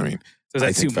 although, I mean. So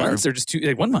is that 2 months or just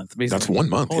 1 month? Basically? That's 1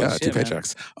 month. Holy shit, 2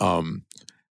 paychecks.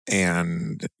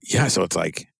 And so it's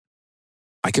like,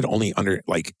 I could only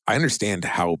I understand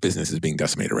how business is being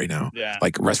decimated right now. Yeah.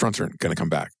 Like restaurants aren't going to come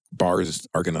back. Bars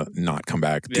are going to not come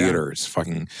back. Theaters,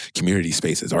 fucking community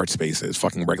spaces, art spaces,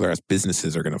 fucking regular ass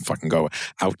businesses are going to fucking go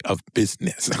out of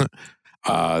business.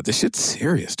 This shit's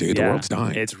serious, dude. The world's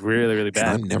dying. It's really, really bad.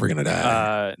 And I'm never gonna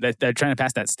die. They're trying to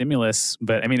pass that stimulus,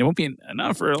 but I mean, it won't be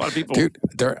enough for a lot of people. Dude,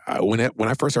 when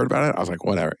I first heard about it, I was like,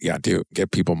 whatever. Yeah, dude,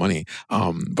 get people money.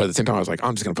 But at the same time, I was like,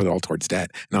 I'm just gonna put it all towards debt.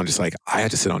 And I'm just like, I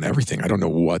had to sit on everything. I don't know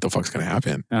what the fuck's gonna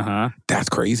happen. That's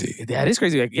crazy. That is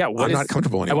crazy. Like, I'm not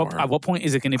comfortable anymore. At what point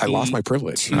is it going to be? I lost my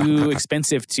privilege. Too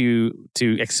expensive to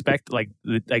expect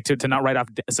to not write off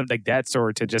some like debts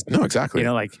or to just no, exactly.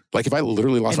 Like if I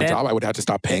literally lost my job, I would have to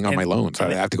stop paying on my loans.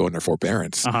 I'd have to go into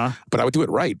forbearance. But I would do it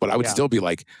right. But I would still be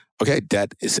like, okay,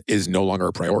 debt is no longer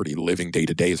a priority. Living day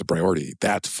to day is a priority.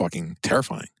 That's fucking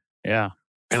terrifying. Yeah.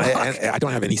 And I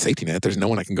don't have any safety net. There's no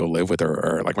one I can go live with,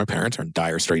 or like my parents are in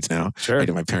dire straits now. Sure.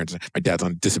 My dad's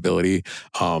on disability.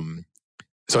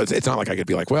 So it's not like I could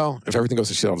be like, well, if everything goes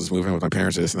to shit, I'll just move in with my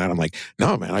parents, this and that. I'm like,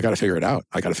 no, man, I got to figure it out.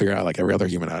 I got to figure out like every other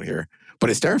human out here. But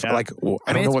it's terrifying. Yeah. Like,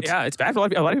 I don't know what. Yeah, it's bad for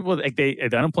a lot of people. Like the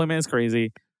unemployment is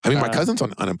crazy. I mean, my cousin's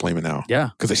on unemployment now. Yeah.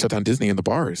 Because they shut down Disney and the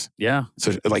bars. Yeah.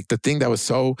 So like the thing that was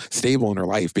so stable in her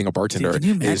life, being a bartender, can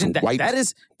you imagine is white. That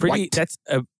is pretty. White.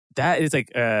 That is like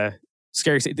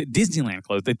scary. Disneyland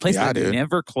closed. The place that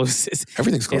never closes.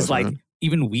 Everything's closed. It's like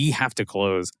even we have to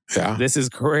close. Yeah. This is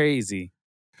crazy.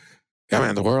 Yeah,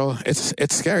 man, the world, it's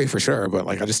scary for sure. But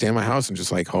like I just stay in my house and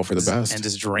just like hope for the best. And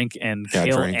just drink and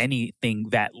kill anything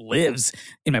that lives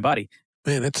in my body.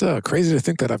 Man, it's crazy to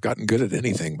think that I've gotten good at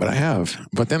anything, but I have.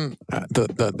 But then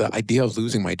the idea of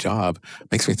losing my job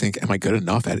makes me think, am I good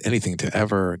enough at anything to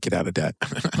ever get out of debt?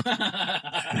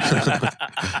 I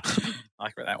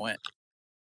like where that went.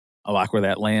 I like where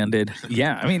that landed.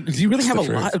 Yeah, I mean, do you really have a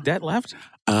lot of debt left?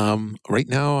 Right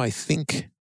now, I think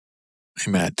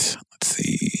I'm at, let's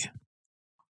see.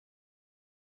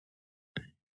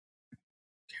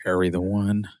 Carry the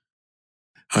one.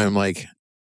 I'm like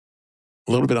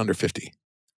a little bit under 50.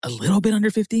 A little bit under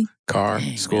 50? Car,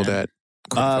 school debt.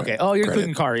 Okay. Oh, you're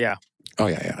including car, yeah. Oh,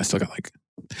 yeah. I still got like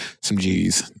some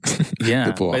G's. Yeah.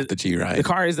 to pull off the G ride. The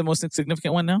car is the most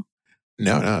significant one now?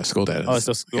 No, school debt. Oh, it's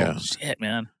still school. Yeah. Shit,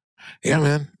 man. Yeah,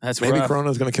 man. That's maybe rough.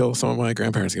 Corona's going to kill some of my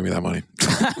grandparents. Give me that money.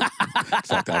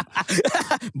 Fuck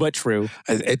that. But true.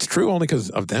 It's true only because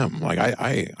of them. Like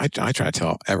I try to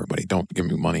tell everybody, don't give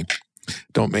me money.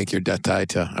 Don't make your debt tied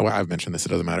to. Well, I've mentioned this. It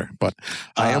doesn't matter. But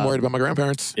I am worried about my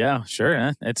grandparents. Yeah,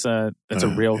 sure. That's a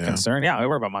real concern. Yeah, I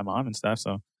worry about my mom and stuff.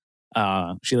 So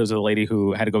she lives with a lady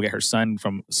who had to go get her son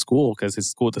from school because the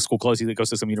school closed. He goes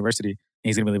to some university and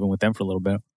he's gonna be living with them for a little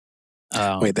bit.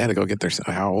 Wait, they had to go get their.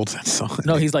 How old is that son?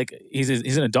 No, he's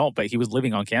an adult, but he was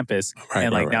living on campus,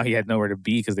 and like now he had nowhere to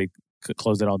be because they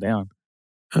closed it all down.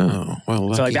 Oh, well, So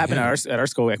like lucky that happened him. at our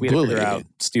school. Like we had to figure Bully. out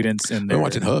students and We're their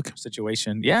watching Hook.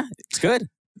 situation. Yeah, it's good.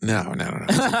 No.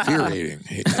 It's infuriating.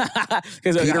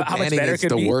 Because Peter how much Panning better is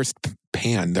could the be? worst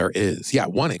Pan there is. Yeah,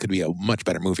 one, it could be a much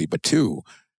better movie, but two,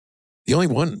 the only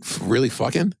one really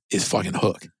fucking is fucking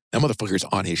Hook. That motherfucker's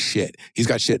on his shit. He's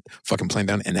got shit fucking planned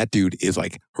down, and that dude is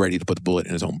like ready to put the bullet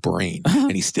in his own brain,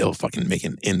 and he's still fucking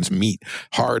making ends meet.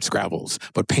 Hard scrabbles.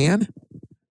 But Pan,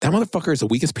 that motherfucker is the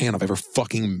weakest Pan I've ever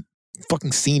fucking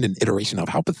seen an iteration of.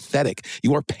 How pathetic.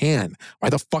 You are Pan. Why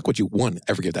the fuck would you, one,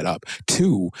 ever give that up?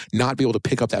 Two, not be able to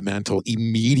pick up that mantle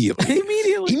immediately.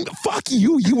 Fuck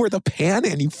you. You were the Pan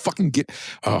and you fucking get...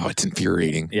 Oh, it's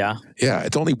infuriating. Yeah. Yeah,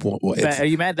 it's only... Well, But are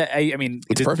you mad that... I mean,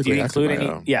 it's did perfectly you include acted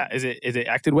any... by him. Yeah. Is it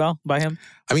acted well by him?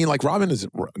 I mean, like, Robin is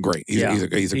great.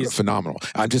 He's He's- phenomenal.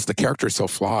 I'm just, the character is so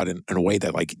flawed in a way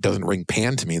that, like, doesn't ring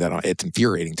Pan to me, that it's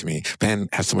infuriating to me. Pan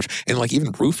has so much... And, like,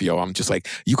 even Rufio, I'm just like,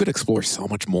 you could explore so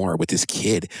much more with this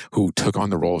kid who took on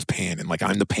the role of Pan. And, like,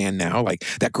 I'm the Pan now. Like,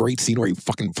 that great scene where he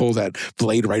fucking pulls that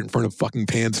blade right in front of fucking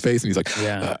Pan's face. And he's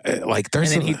like, like,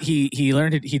 there's... And then he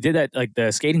learned it. He did that, like,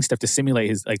 the skating stuff to simulate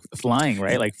his, like, flying,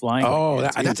 right? Like, flying. Oh,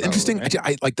 like, that's too, interesting. probably,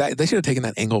 right? I like that. They should have taken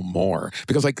that angle more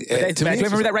because, like, Do to me, you it's remember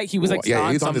just that, right? He was, like, yeah,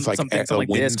 on he's on this like something a like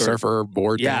wind disc or- surfer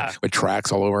board Yeah. thing with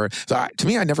tracks all over. So to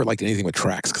me, I never liked anything with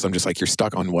tracks because I'm just like, you're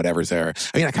stuck on whatever's there.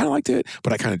 I mean, I kind of liked it,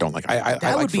 but I kind of don't like. I That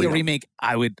like would be freedom. a remake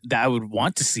I would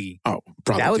want to see. Oh,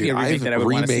 brother, That would be dude, a remake I've that I would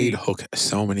wanna remade see. Hook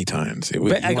so many times.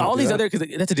 But like all these other, because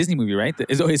that's a Disney movie, right?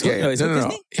 Is yeah, Hook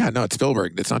Disney? Yeah, no, it's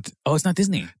Spielberg. It's not. Oh, it's not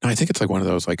Disney. No, I think it's like one of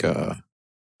those like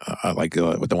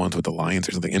with the ones with the lions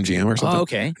or something, MGM or something. Oh,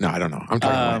 okay. No, I don't know. I'm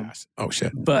talking my ass. Oh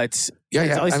shit. But Yeah,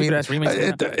 it's all these I mean, stupid-ass remakes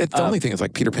going on. the only thing is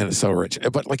like Peter Pan is so rich,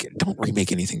 but like don't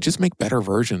remake anything. Just make better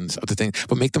versions of the thing,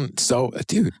 but make them so.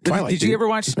 Dude, Twilight. Did you ever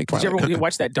watch? Just make Did you Twilight. ever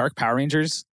watch that Dark Power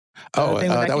Rangers? Oh, thing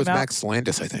when that that was came out? Max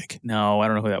Landis, I think. No, I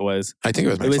don't know who that was. I think it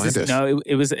was Max Landis.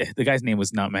 It was the guy's name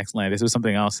was not Max Landis. It was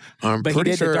something else. I'm But he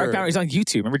pretty did sure. the Dark Power. He's on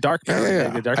YouTube. Remember Dark Power? Yeah.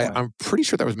 The Dark one. I'm pretty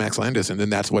sure that was Max Landis, and then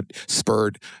that's what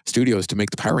spurred studios to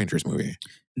make the Power Rangers movie.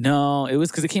 No, it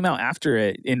was because it came out after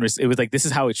it. It was like this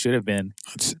is how it should have been.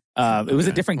 It was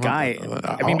a different guy.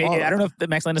 I mean, maybe, I don't know if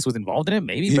Max Landis was involved in it.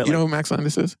 Maybe, You but know who Max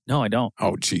Landis is? no, I don't.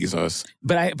 Oh Jesus!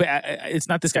 But it's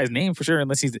not this guy's name for sure,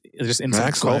 unless he's just in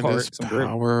Max some cohort, Landis, some group.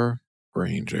 Power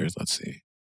Rangers. Let's see.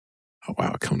 Oh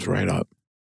wow, it comes right up.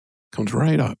 Comes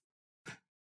right up.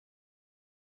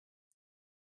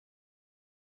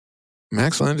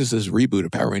 Max Landis' reboot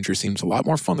of Power Rangers seems a lot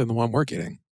more fun than the one we're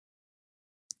getting.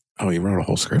 Oh, he wrote a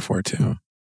whole script for it too.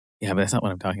 Yeah, but that's not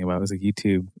what I'm talking about. It was like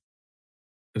YouTube.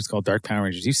 It was called Dark Power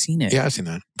Rangers. You've seen it? Yeah, I've seen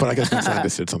that. But I guess Max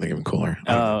Landis did something even cooler.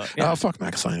 Oh, yeah. Oh, fuck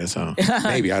Max Landis. Oh,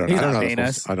 maybe I don't know. He's I don't not know. paying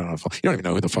us. I don't know. You don't even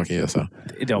know who the fuck he is. So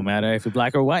It don't matter if you're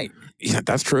black or white. yeah,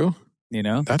 that's true. You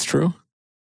know. That's true.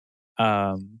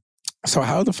 So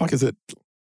how the fuck is it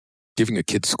giving a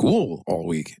kid school all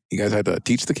week? You guys had to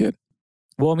teach the kid?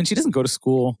 Well, I mean, she doesn't go to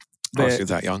school. Oh, But she's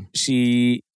that young.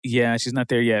 she's not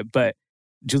there yet. But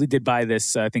Julie did buy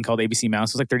this thing called ABC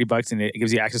Mouse. It was like $30, and it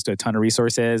gives you access to a ton of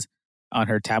resources on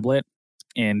her tablet.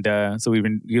 And so we've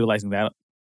been utilizing that.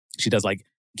 She does like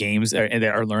games that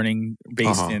are learning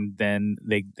based, and then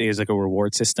there's like a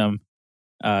reward system.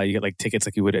 You get like tickets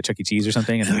like you would at Chuck E. Cheese or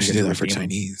something. And I then you should get do to that for redeem them.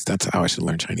 Chinese. That's how I should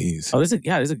learn Chinese. Oh, there's an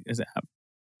app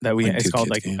that we Like it's do called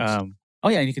kids like games. oh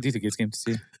yeah, and you can do the kids games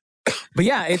too. But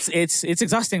yeah, it's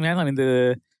exhausting, man. I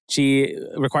mean, she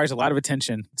requires a lot of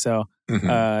attention. So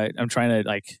Mhm. I'm trying to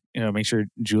like make sure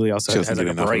Julie also She has doesn't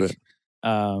like get a enough of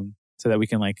break, so that we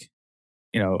can like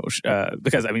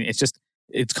because I mean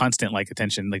it's constant like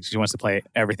attention. Like she wants to play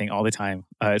everything all the time.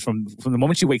 From the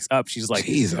moment she wakes up, she's like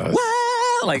Jesus. "What?"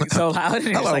 Like so loud. And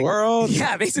it's Hello, like, world.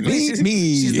 Yeah, basically, Meet me.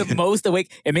 she's the most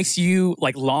awake. It makes you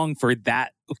like long for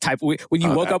that type of when you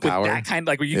woke that up with power. that kind,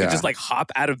 like where you Yeah. could just like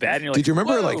hop out of bed. And you're like, Did you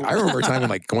remember? "Whoa." Like I remember a time when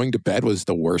like going to bed was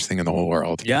the worst thing in the whole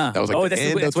world. Yeah. That was like the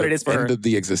end that's of what it is for end her. of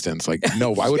the existence. Like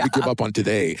no, why would we give up on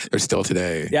today? There's still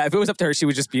today. Yeah, if it was up to her, she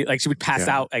would just be like, she would pass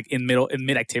Yeah. out like in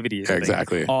mid activity.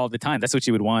 Exactly. All the time. That's what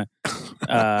she would want.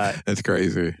 That's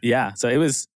crazy. Yeah. So it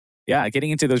was, getting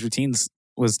into those routines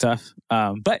was tough.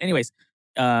 But anyways,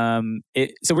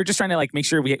 so we're just trying to like make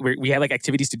sure we have like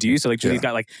activities to do. So like Julie's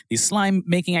got like these slime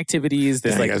making activities.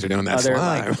 There's Yeah, like you guys are doing that other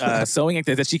slime. like sewing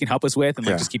activities that she can help us with and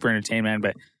like Yeah. just keep her entertained, man.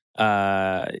 But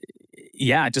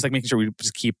just like making sure we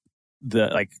just keep the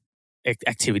like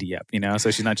activity up, so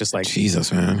she's not just like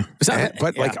Jesus, man.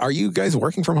 But like, are you guys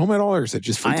working from home at all, or is it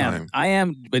just free time? I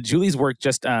am, but Julie's work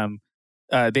just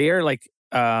they are like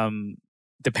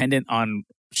dependent on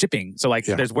shipping. So like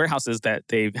there's warehouses that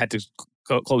they've had to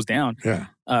close down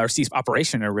or cease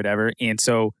operation or whatever, and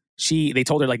so they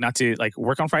told her like not to like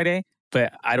work on Friday,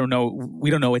 but I don't know. We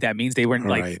don't know what that means. They weren't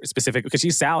like Right. specific because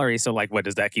she's salary. So like, what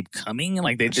does that keep coming?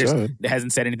 Like they just Should. it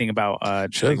hasn't said anything about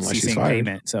Should, like unless she's ceasing fired.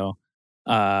 payment. So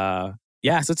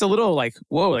yeah, so it's a little like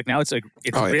whoa. Like now it's like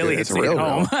it's Oh, really it's hitting real,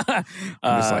 home.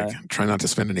 I'm just like trying not to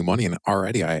spend any money, and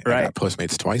already I got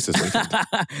Postmates twice this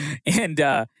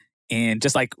weekend. and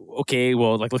just like okay,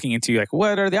 well, like looking into like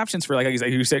what are the options for like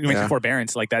you said you mentioned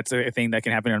forbearance, like that's a thing that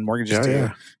can happen on mortgages too. Yeah.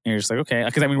 And you're just like okay,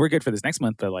 because I mean we're good for this next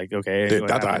month, but like okay, Dude,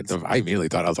 I immediately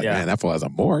thought I was like, man, that fool has a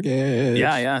mortgage.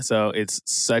 Yeah. So it's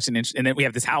such an and then we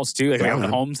have this house too. Like we have the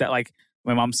homes that like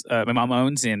my mom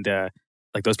owns, and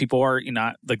like those people are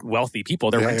not like wealthy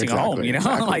people. They're renting a home,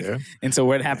 like, and so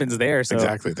what happens there? So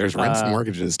exactly, there's rents and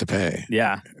mortgages to pay.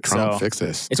 Yeah, Trump fix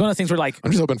this. It's one of those things where like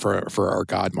I'm just hoping for our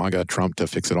God MAGA Trump to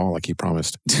fix it all like he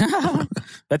promised.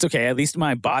 That's okay. At least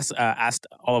my boss asked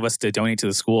all of us to donate to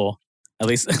the school. At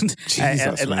least,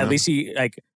 at least he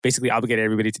like basically obligated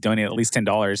everybody to donate at least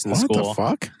 $10 to the school. What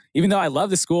the fuck? Even though I love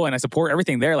the school and I support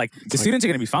everything there, like the students are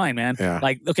going to be fine, man. Yeah.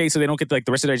 Like okay, so they don't get like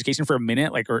the rest of their education for a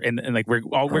minute, like and like we're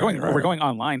going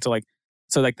online, so like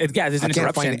yeah, there's an interruption.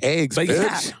 Can't find eggs, but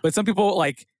bitch. but some people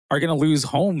like are going to lose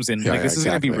homes, and like this is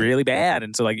going to be really bad,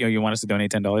 and so like you want us to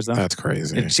donate $10 though? That's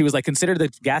crazy. And she was like, consider the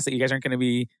gas that you guys aren't going to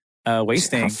be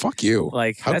wasting. Fuck you.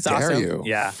 Like how that's dare awesome. you?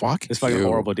 Yeah, fuck it's fucking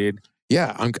horrible, dude.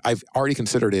 Yeah, I've already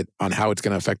considered it on how it's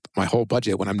going to affect my whole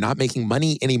budget when I'm not making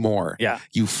money anymore. Yeah.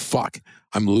 You fuck.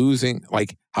 I'm losing.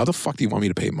 Like, how the fuck do you want me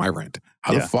to pay my rent?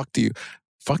 How the fuck do you...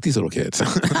 Fuck these little kids.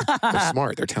 They're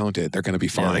smart. They're talented. They're going to be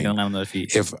fine. They're going to land on their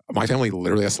feet. If my family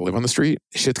literally has to live on the street,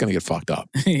 shit's going to get fucked up.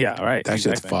 Yeah, right. That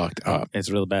shit's fucked up.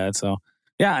 It's real bad. So,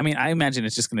 yeah, I mean, I imagine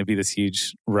it's just going to be this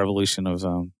huge revolution of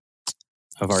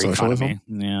our socialism? economy.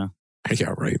 Yeah.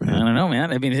 Yeah, right, man. I don't know,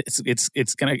 man. I mean, it's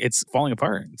falling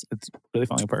apart. It's really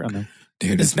falling apart on them.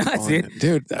 Dude, it's nuts,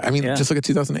 dude. I mean, just look at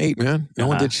 2008, man. No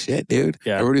one did shit, dude.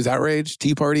 Yeah. Everybody's outraged.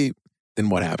 Tea Party. Then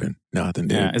what happened? Nothing,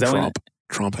 dude. Yeah. Is that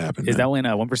Trump happened. Is that when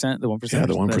 1%? The 1%? Yeah,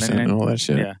 the 1% and all that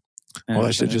shit. Yeah. All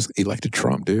that shit just elected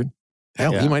Trump, dude.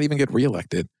 Hell, he might even get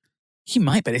reelected. He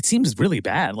might, but it seems really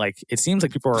bad. Like, it seems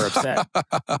like people are upset.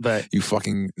 But you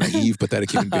fucking naive, pathetic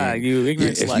human being. You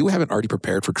ignorant If you haven't already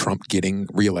prepared for Trump getting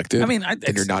reelected, I mean,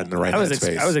 then you're not in the right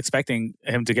space. I was expecting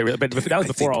him to get reelected, but that was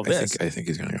before all this. I think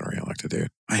he's going to get reelected, dude.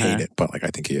 I hate it, but like I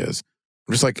think he is.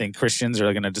 I'm just like... I think Christians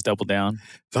are going to just double down.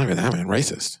 It's not even that, man.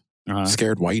 Racist.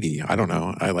 Scared whitey. I don't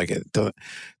know. I like it. The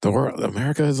world,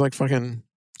 America is like fucking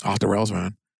off the rails,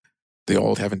 man. The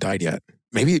old haven't died yet.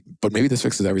 Maybe this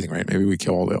fixes everything, right? Maybe we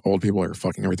kill all the old people are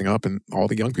fucking everything up, and all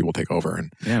the young people take over. And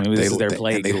maybe this is their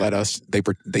plague. They let us. They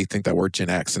think that we're Gen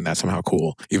X, and that's somehow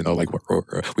cool, even though like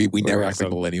we never act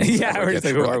like millennials. Yeah, we're just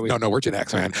like, who are we? No, we're Gen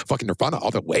X, man. Fucking Nirvana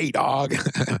all the way, dog.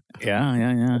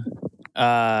 Yeah.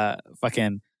 Oh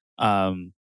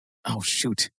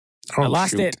shoot. I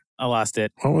lost it.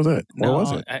 What was it? What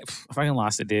was it? I fucking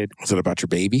lost it, dude. Was it about your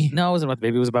baby? No, it wasn't about the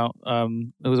baby. It was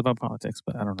about politics,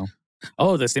 but I don't know.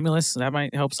 Oh, the stimulus, that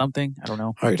might help something. I don't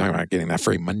know. Oh, you're talking about getting that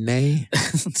free money?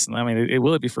 I mean,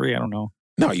 will it be free? I don't know.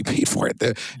 No, you paid for it.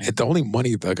 The only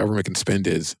money the government can spend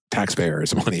is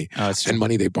taxpayers' money and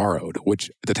money they borrowed,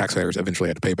 which the taxpayers eventually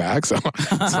had to pay back. So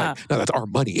it's like, no, that's our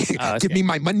money. Give me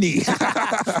my money.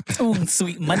 Oh,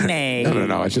 sweet money.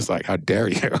 No. It's just like, how dare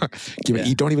you?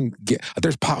 You don't even get,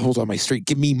 there's potholes on my street.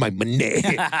 Give me my money.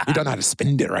 You don't know how to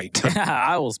spend it right.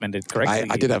 I will spend it correctly.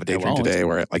 I did have a daydream today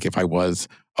where like if I was,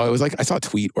 it was like, I saw a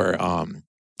tweet where,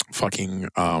 fucking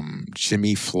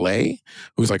Jimmy Flay,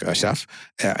 who's like a chef.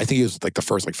 I think he was like the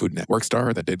first like Food Network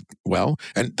star that did well.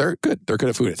 And they're good. They're good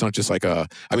at food. It's not just like I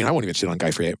won't even shit on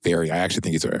Guy Fieri. I actually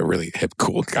think he's a really hip,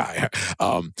 cool guy.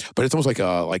 But it's almost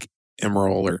like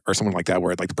Emerald or someone like that,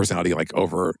 where like the personality like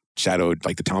overshadowed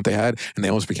like the talent they had, and they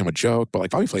almost became a joke. But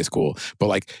like Bobby Flay's cool. But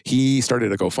like he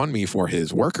started a GoFundMe for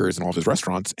his workers and all of his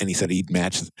restaurants, and he said he'd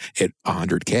match it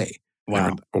 $100K.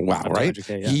 Wow, right?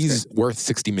 Yeah, he's worth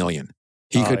 $60 million.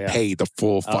 He could pay the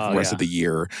full fucking rest of the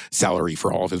year salary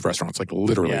for all of his restaurants, like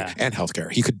literally, and healthcare.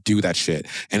 He could do that shit,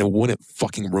 and it wouldn't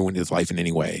fucking ruin his life in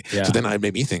any way. Yeah. So then it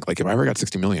made me think, like, if I ever got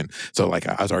 $60 million, so like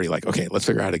I was already like, okay, let's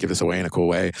figure out how to give this away in a cool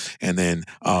way. And then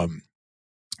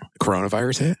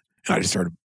coronavirus hit, and I just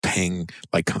started paying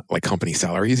like company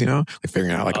salaries, like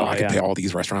figuring out like, I could pay all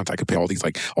these restaurants, I could pay all these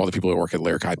like all the people who work at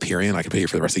Lyric Hyperion, I could pay you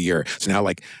for the rest of the year. So now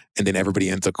like, and then everybody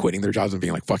ends up quitting their jobs and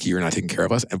being like, fuck you, you're not taking care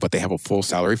of us. But they have a full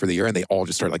salary for the year, and they all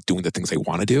just start like doing the things they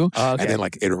want to do. And then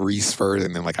like it respurs,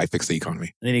 and then like I fix the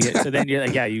economy. And then you're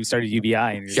like, you started UBI.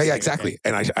 And yeah, exactly.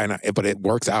 Okay. But it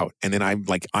works out. And then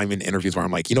I'm in interviews where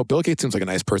I'm like, Bill Gates seems like a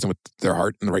nice person with their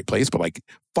heart in the right place, but like,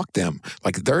 fuck them.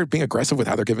 Like they're being aggressive with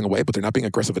how they're giving away, but they're not being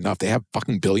aggressive enough. They have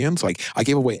fucking billions millions. Like I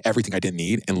gave away everything I didn't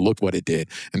need, and look what it did.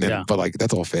 And then, but like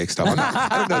that's all fake stuff.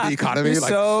 I don't know the economy. Like,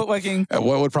 so fucking.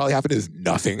 What would probably happen is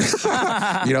nothing.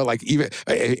 Like even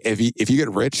if you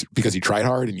get rich because you tried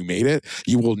hard and you made it,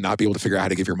 you will not be able to figure out how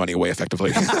to give your money away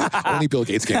effectively. Only Bill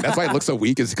Gates can. That's why it looks so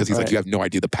weak. Is because he's like, you have no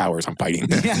idea the powers I'm fighting.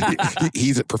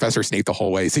 He's Professor Snape the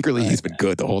whole way. Secretly, he's been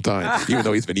good the whole time, even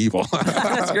though he's been evil.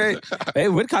 That's great.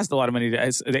 It would cost a lot of money. You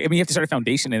have to start a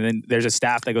foundation, and then there's a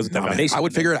staff that goes with the foundation. I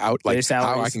would figure it out, like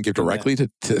how I can give directly to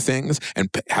things and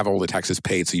have all the taxes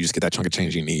paid, so you just get that chunk of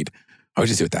change you need. I would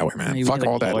just do it that way, man. Fuck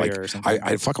all that. Like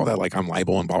I fuck all that. Like I'm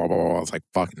liable and blah blah blah blah. I was like,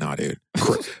 fuck, nah, dude.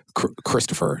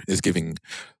 Christopher is giving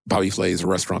Bobby Flay's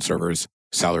restaurant servers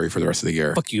salary for the rest of the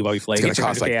year. Fuck you, Bobby Flay. It's going to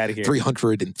cost like out of here.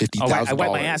 $350,000. I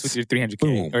wipe my ass with your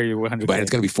 $300K or your $100K. But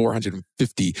it's going to be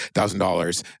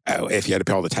 $450,000 if you had to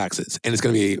pay all the taxes, and it's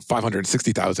going to be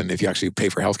 $560,000 if you actually pay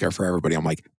for healthcare for everybody. I'm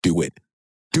like, do it.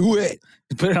 Do it.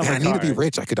 Put it on my I need to be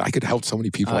rich. I could help so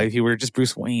many people. If you were just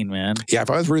Bruce Wayne, man. Yeah, if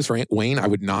I was Bruce Wayne, I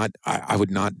would not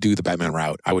do the Batman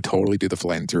route. I would totally do the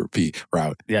philanthropy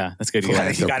route. Yeah, that's good. You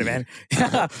got it, man.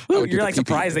 You're like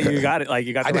surprised that you got it. Like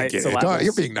you got the right syllables.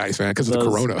 You're being nice, man, because of the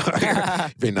corona.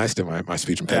 You're being nice to my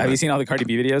speech impediment. Have you seen all the Cardi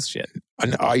B videos? Shit.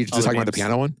 Are you just talking about the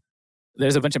piano one?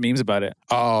 There's a bunch of memes about it.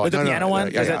 Oh, the piano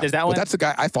one? Yeah, there's that one? But that's the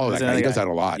guy. I follow that guy. He does that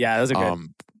a lot. Yeah, those are good.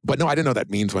 But no, I didn't know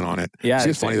that memes went on it. Yeah.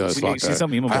 She's funny though as fuck. She's so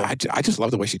memeable. I just love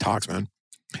the way she talks, man.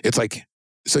 It's like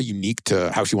so unique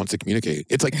to how she wants to communicate.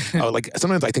 It's like like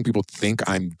sometimes I think people think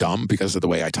I'm dumb because of the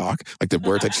way I talk, like the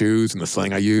words I choose and the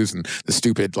slang I use and the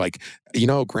stupid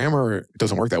grammar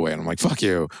doesn't work that way. And I'm like, fuck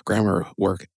you, grammar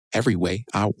work every way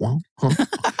I want.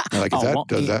 Like, but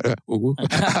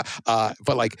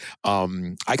like,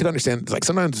 I could understand, like,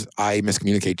 sometimes I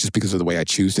miscommunicate just because of the way I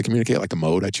choose to communicate, like the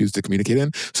mode I choose to communicate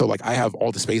in. So like, I have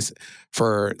all the space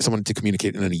for someone to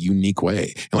communicate in a unique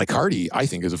way. And like Cardi, I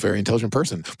think, is a very intelligent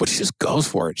person, but she just goes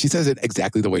for it. She says it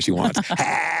exactly the way she wants.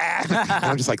 And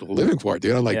I'm just like living for it,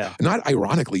 dude. I'm like, not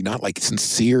ironically, not like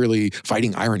sincerely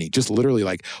fighting irony, just literally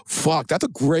like, fuck, that's a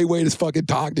great way to fucking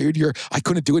talk, dude. I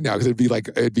couldn't do it now because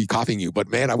it'd be copying you. But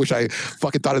man, I wish I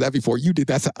fucking thought of that before you did.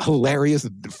 That's hilarious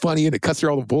and funny, and it cuts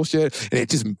through all the bullshit, and it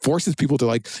just forces people to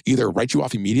like either write you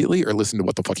off immediately or listen to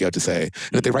what the fuck you have to say.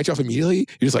 And if they write you off immediately,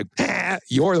 you're just like,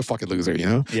 you're the fucking loser, you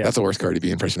know? Yeah. That's the worst Cardi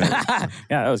B impression ever.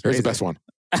 Yeah, that was crazy. Here's the best one.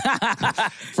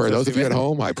 For those of you at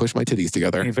home, I push my titties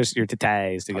together. You push your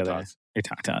titties together. Your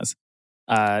tatas.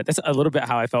 That's a little bit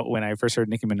how I felt when I first heard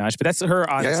Nicki Minaj, but that's her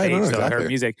on stage, exactly. Her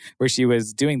music, where she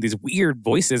was doing these weird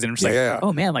voices, and I'm just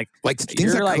oh man, like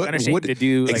things you're like understanding to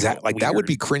do exactly like that would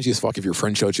be cringy as fuck if your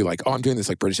friend showed you like, oh, I'm doing this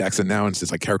like British accent now, and it's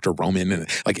this like character Roman, and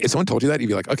like if someone told you that, you'd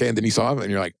be like, okay, and then you saw him,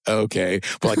 and you're like, okay,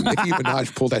 but like Nicki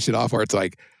Minaj pulled that shit off, where it's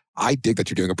like, I dig that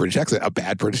you're doing a British accent, a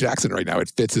bad British accent right now.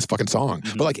 It fits this fucking song.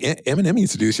 Mm-hmm. But like Eminem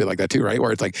used to do shit like that too, right?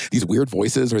 Where it's like these weird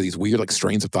voices or these weird like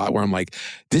strains of thought where I'm like,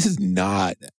 this is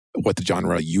not what the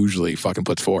genre usually fucking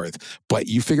puts forth. But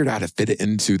you figured out how to fit it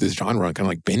into this genre and kind of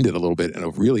like bend it a little bit in a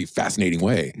really fascinating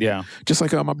way. Yeah. Just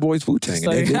like my boys Wu-Tang.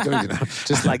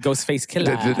 Just like Ghostface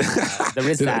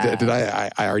Killah. Did I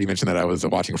already mention that I was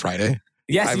watching Friday?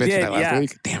 Yes, I you mentioned did. that last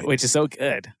week. Damn it. Which is so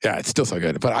good. Yeah, it's still so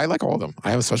good. But I like all of them.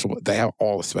 They have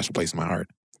all a special place in my heart.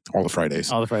 All the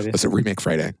Fridays. Let's remake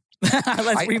Friday.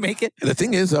 Let's remake it. The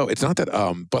thing is, though, it's not that,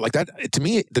 but like that, to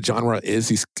me, the genre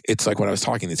is, it's like what I was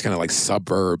talking, these kind of like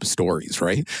suburb stories,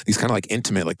 right? These kind of like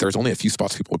intimate, like there's only a few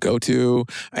spots people go to.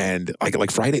 And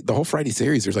like Friday, the whole Friday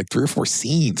series, there's like 3 or 4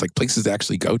 scenes, like places to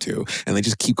actually go to. And they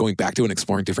just keep going back to and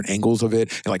exploring different angles of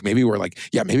it. And like maybe we're like,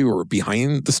 maybe we're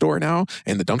behind the store now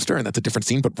and the dumpster, and that's a different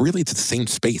scene, but really it's the same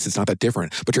space. It's not that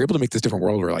different. But you're able to make this different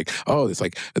world where like, oh, it's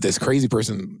like this crazy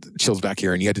person chills back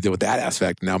here and you had to deal with that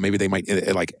aspect. Now maybe they might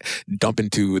like dump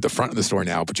into the front of the store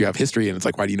now, but you have history, and it's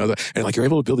like, why do you know that? And like you're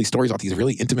able to build these stories off these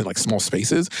really intimate, like small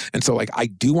spaces. And so like I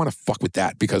do want to fuck with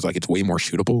that because like it's way more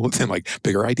shootable than like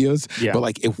bigger ideas. Yeah. But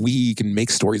like if we can make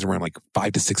stories around like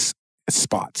 5 to 6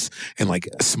 spots and like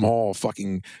a small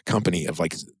fucking company of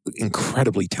like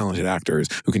incredibly talented actors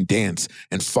who can dance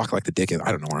and fuck like the Dickens.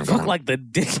 I don't know where I'm going. Fuck like the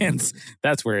Dickens.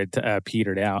 That's where it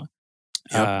petered out.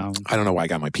 Yep. I don't know why I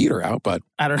got my Peter out, but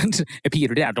it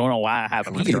petered out. Don't know why I have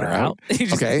a Peter out.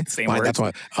 Okay, fine, that's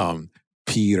why.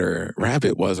 Peter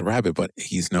Rabbit was a rabbit, but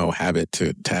he's no habit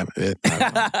to tap it.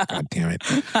 God damn it!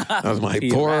 That was my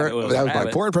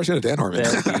poor impression of Dan Harmon.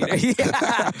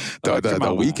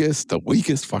 the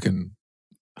weakest fucking.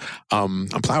 I'm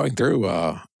plowing through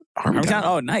Harmontown.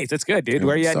 Oh, nice. That's good, dude.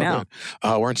 Where are you at now?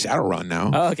 We're in Shadowrun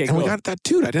now. Oh, okay, and we got that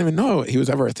dude. I didn't even know he was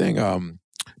ever a thing.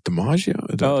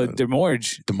 DiMaggio? Oh,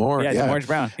 DeMorge. DeMore. Yeah, DeMorge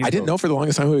Brown. I didn't know for the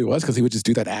longest time who he was because he would just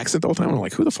do that accent the whole time. I'm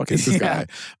like, who the fuck is this guy?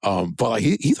 But like,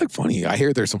 he's like funny. I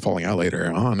hear there's some falling out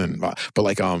later on, but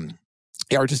like,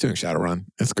 yeah, we're just doing Shadowrun.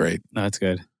 It's great. No, it's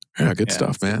good. Yeah, good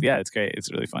stuff, man. Yeah, it's great.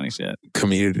 It's really funny shit.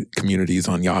 Communities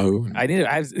on Yahoo.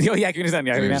 Communities on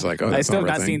Yahoo. Like, I still have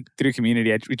not seen through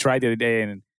Community. We tried the other day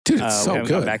and dude, it's so good.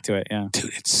 Gone back to it. Yeah,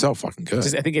 dude, it's so fucking good.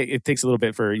 I think it takes a little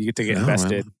bit for you to get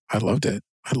invested. Man. I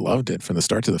loved it from the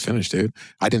start to the finish, dude.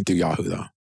 I didn't do Yahoo though.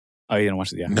 Oh, you didn't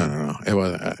watch it? Yeah. No. It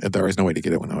was there was no way to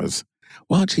get it when I was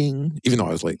watching, even though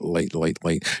I was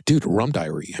late. Dude, Rum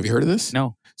Diary. Have you heard of this?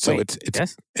 No. So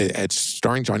it's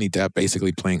starring Johnny Depp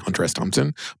basically playing Hunter S.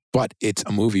 Thompson, but it's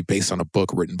a movie based on a book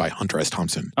written by Hunter S.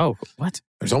 Thompson. Oh, what?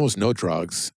 There's almost no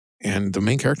drugs, and the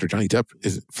main character Johnny Depp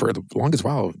is for the longest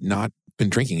while not been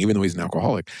drinking, even though he's an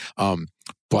alcoholic.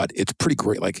 But it's pretty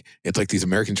great. Like it's like these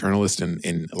American journalists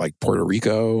in like Puerto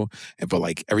Rico, but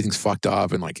like everything's fucked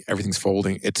up and like everything's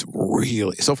folding. It's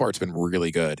really so far it's been really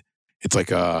good. It's like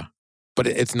but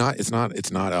it's not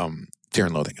Fear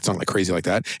and Loathing. It's not like crazy like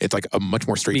that. It's like a much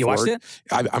more straightforward. You watched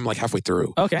it? I'm like halfway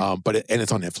through. Okay. But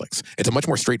it's on Netflix. It's a much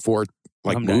more straightforward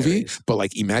like movie, but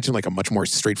like imagine like a much more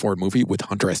straightforward movie with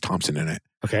Hunter S. Thompson in it.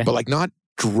 Okay. But like not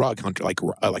drug hunter, like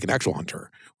an actual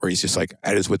hunter, where he's just like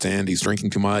at his wit's end. He's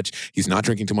drinking too much. He's not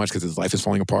drinking too much because his life is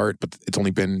falling apart. But it's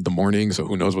only been the morning, so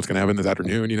who knows what's gonna happen this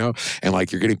afternoon, you know? And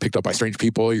like you're getting picked up by strange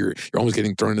people. You're almost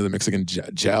getting thrown into the Mexican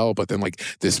jail. But then like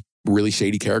this really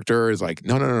shady character is like,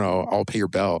 no, I'll pay your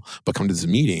bill, but come to this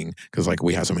meeting because like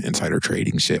we have some insider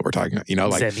trading shit. We're talking, you know,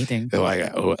 like they're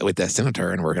like with that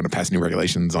senator, and we're gonna pass new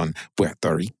regulations on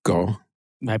Puerto Rico.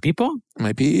 My people.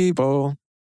 Well,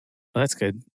 that's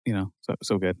good. You know,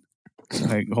 so good.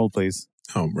 Like, hold please.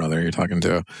 Oh, brother, you're talking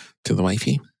to the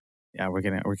wifey? Yeah, we're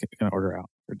gonna order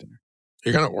out for dinner.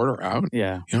 You're gonna order out?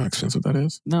 Yeah. You know how expensive that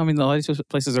is? No, I mean a lot of these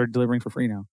places are delivering for free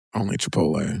now. Only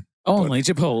Chipotle. Only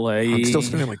Chipotle. I'm still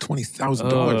spending like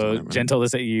 $20,000. Jen told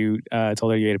us that you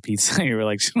told her you ate a pizza. You were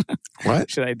like, what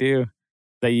should I do?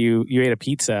 That you ate a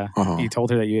pizza. You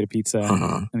told her that you ate a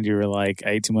pizza, and you were like,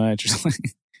 I ate too much or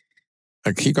something.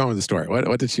 Keep going with the story.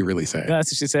 What did she really say? No,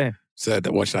 that's what she said. Said,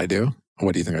 what should I do?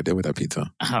 What do you think I did with that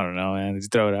pizza? I don't know, man. Did you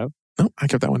throw it up? No, I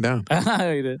kept that one down.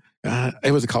 You did?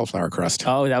 It was a cauliflower crust.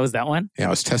 Oh, that was that one? Yeah, I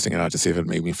was testing it out to see if it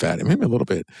made me fat. It made me a little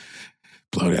bit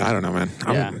bloated. I don't know, man.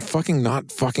 I'm fucking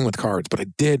not fucking with carbs, but I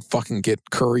did fucking get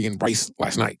curry and rice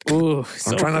last night. Ooh,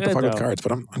 I'm trying not to fuck with carbs,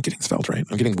 but I'm getting svelte, right?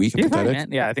 I'm getting weak and pathetic.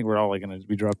 Man. Yeah, I think we're all like going to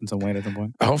be dropping some weight at some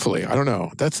point. Hopefully. I don't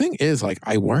know. That thing is like,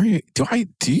 I worry. Do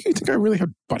you think I really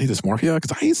have body dysmorphia?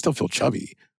 Because I still feel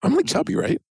chubby. I'm like chubby,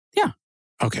 right? Yeah.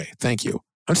 Okay, thank you.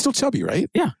 I'm still chubby, right?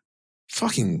 Yeah.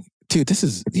 Fucking dude,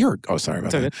 sorry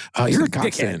about that. You're a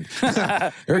godsend.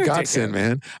 You're a godsend,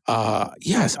 man.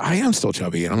 Yes, I am still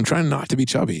chubby, and I'm trying not to be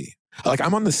chubby. Like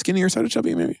I'm on the skinnier side of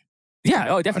chubby, maybe. Yeah.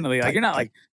 Oh, definitely. Like you're not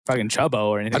like fucking chubbo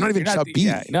or anything. I'm not even chubby.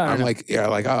 I'm like,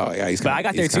 oh yeah. But I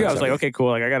got there too. I was like, okay,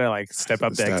 cool. Like I gotta like step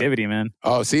up the activity, man.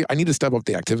 Oh, see, I need to step up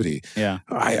the activity. Yeah.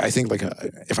 I think like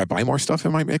if I buy more stuff, it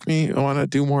might make me want to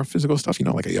do more physical stuff. You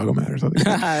know, like a yoga mat or something.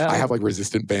 I have like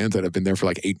resistant bands that have been there for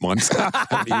like 8 months.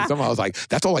 I was like,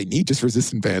 that's all I need, just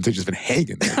resistant bands. They've just been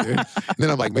hanging there, dude. And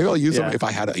then I'm like, maybe I'll use them if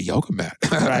I had a yoga mat.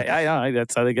 Right. I know.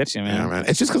 That's how they get you, man. Yeah, man.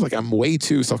 It's just because like I'm way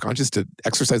too self-conscious to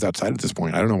exercise outside at this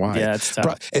point. I don't know why. Yeah, it's tough.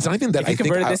 Bro, it's not even that if you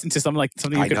converted this into something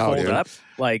you could fold up,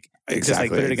 like exactly. Just like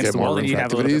put it against the wall, then you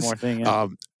have a little bit more thing. Yeah.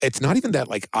 It's not even that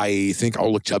like I think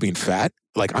I'll look chubby and fat.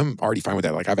 Like I'm already fine with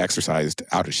that. Like I've exercised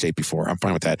out of shape before. I'm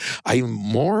fine with that. I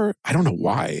don't know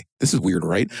why. This is weird,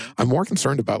 right? I'm more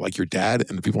concerned about like your dad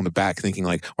and the people in the back thinking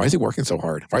like, why is he working so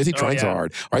hard? Why is he trying so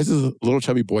hard? Why is this little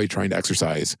chubby boy trying to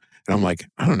exercise? And I'm like,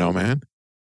 I don't know, man.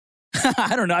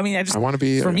 I don't know. I mean, I want to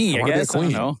be for me. I guess I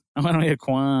don't know. I want to be a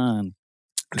Quan.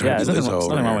 Yeah, there's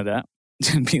nothing wrong with that.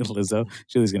 Be Lizzo.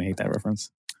 Julie's gonna hate that reference.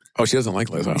 Oh, she doesn't like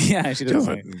Lizzo. Yeah, she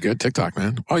doesn't. Good TikTok,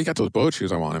 man. Oh, you got those boat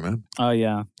shoes I wanted, man. Oh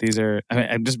yeah, these are. I mean,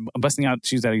 I'm just busting out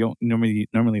shoes that I don't normally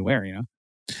wear. You know.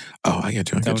 Oh, I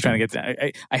get you. I'm trying to get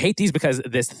that. I hate these because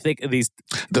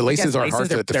the laces are hard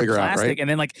to figure out, right? And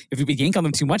then like if you yank on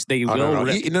them too much, they will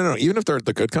rip. No. Even if they're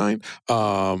the good kind,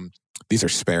 these are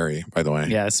Sperry, by the way.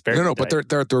 Yeah, Sperry. No, but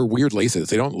they're weird laces.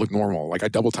 They don't look normal. Like I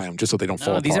double tie them just so they don't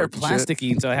fall apart. These are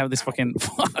plasticky, so I have this fucking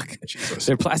fuck. Jesus.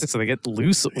 They're plastic, so they get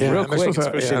loose real quick.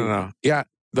 Yeah.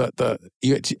 What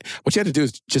you have to do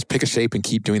is just pick a shape and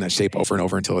keep doing that shape over and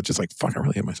over until it's just like, fuck, I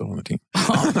really hit myself on the team.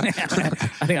 Oh, man.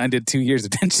 I think I did 2 years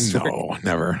of dentistry. No,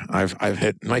 never. I've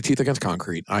hit my teeth against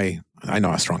concrete. I know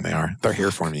how strong they are. They're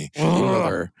here for me. Even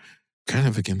though kind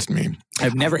of against me.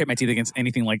 I've never hit my teeth against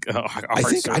anything like a hard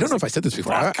surface. I don't know if I said this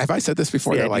before. Have I said this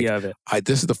before? The That, like, idea of it.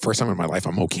 this is the first time in my life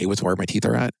I'm okay with where my teeth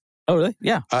are at. Oh, really?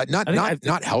 Yeah.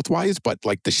 Not health wise, but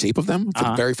like the shape of them. For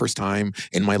the very first time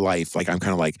in my life, like I'm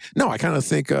kind of like, no, I kind of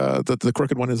think the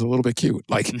crooked one is a little bit cute.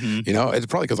 Like, you know, it's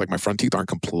probably because like my front teeth aren't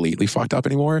completely fucked up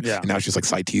anymore. Yeah. And now it's just like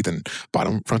side teeth and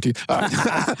bottom front teeth,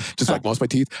 just like most of my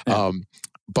teeth. Yeah.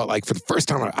 But like for the first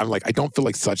time, I'm like, I don't feel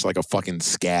like such like a fucking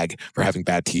skag for having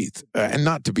bad teeth. And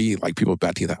not to be like people with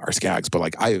bad teeth that are skags, but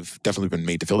like I've definitely been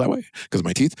made to feel that way because of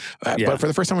my teeth. But for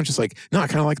the first time, I'm just like, no, I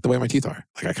kind of like the way my teeth are.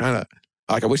 Like I kind of,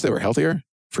 like I wish they were healthier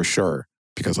for sure.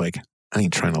 Because like, I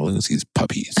ain't trying to lose these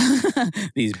puppies.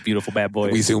 These beautiful bad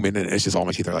boys. We zoom in and it's just all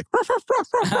my teeth are like,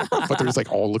 but they're just like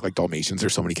all look like Dalmatians.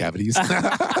 There's so many cavities.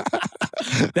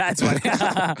 That's funny.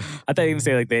 I thought you even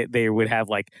say like they would have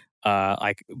like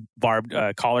barbed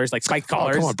collars, like spiked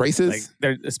collars. Oh, come on, braces? Like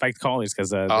they're spiked collars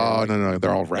because no,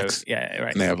 they're all Rex. Yeah,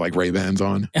 right. And they have like Ray-Bans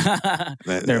on.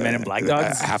 They're Men in Black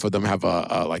dogs. Half of them have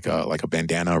a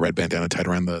bandana, a red bandana tied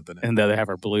around the neck. And the other half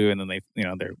are blue, and then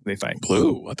they fight.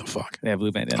 Blue? What the fuck? They have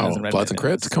blue bandanas and red Bloods and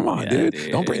Crips? Come on, dude.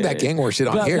 Don't bring that gang war shit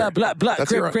on here.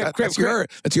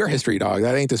 That's your history, dog.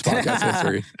 That ain't this podcast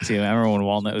history. See, I remember when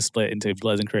Walnut was split into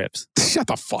Bloods and Crips. Shut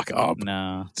the fuck up.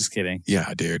 No, just kidding.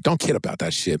 Yeah, dude. Don't kid about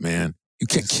that shit, man. You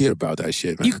can't kid about that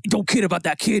shit, man. You don't kid about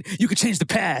that, kid. You can change the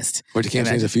past. But you can't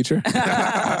change the future? You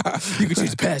can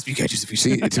change the past, but you can't change the future.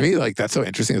 See, to me, like, that's so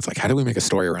interesting. It's like, how do we make a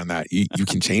story around that? You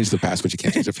can change the past, but you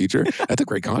can't change the future? That's a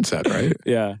great concept, right?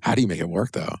 Yeah. How do you make it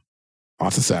work, though?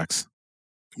 Lots of sex.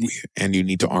 And you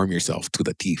need to arm yourself to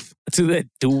the teeth. To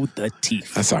the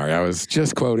teeth. Sorry, I was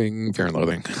just quoting Fear and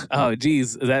Loathing. Oh,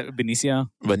 geez. Is that Benicio?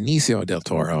 Benicio del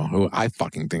Toro, who I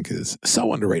fucking think is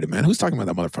so underrated, man. Who's talking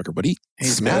about that motherfucker? But he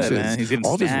smashes good, man. He's getting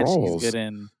all of his roles. He's good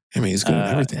in, I mean, he's good in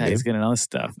everything. Yeah, dude. he's good in all this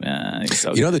stuff, man. He's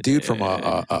so you know the good. dude from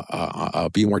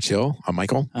Be More Chill,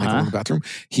 Michael in the bathroom.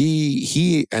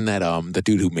 He and that the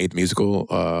dude who made the musical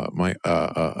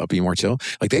Be More Chill,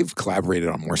 like they've collaborated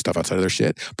on more stuff outside of their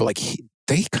shit. But like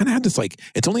they kind of had this like,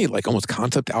 it's only like almost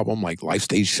concept album, like live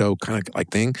stage show kind of like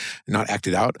thing, not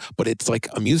acted out, but it's like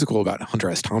a musical about Hunter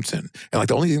S. Thompson. And like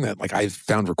the only thing that like I've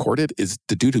found recorded is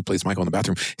the dude who plays Michael in the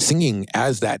bathroom singing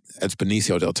as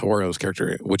Benicio del Toro's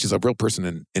character, which is a real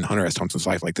person in Hunter S. Thompson's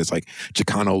life, like this like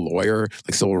Chicano lawyer,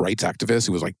 like civil rights activist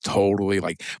who was like totally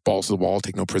like balls to the wall,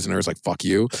 take no prisoners, like fuck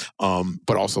you.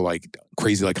 But also like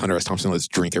crazy like Hunter S. Thompson, let's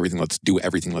drink everything, let's do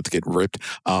everything, let's get ripped.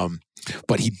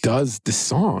 But he does this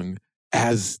song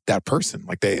as that person.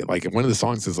 Like one of the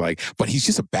songs is like, but he's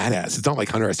just a badass. It's not like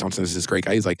Hunter S. Thompson is this great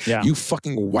guy. He's like, you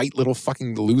fucking white little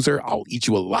fucking loser, I'll eat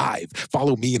you alive.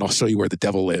 Follow me and I'll show you where the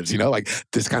devil lives. You know, like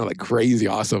this kind of like crazy,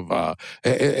 awesome,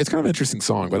 it's kind of an interesting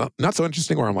song, but not so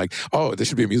interesting where I'm like, oh, this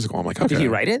should be a musical. I'm like, okay. Did he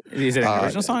write it? Is it an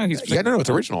original song? Yeah, no, it's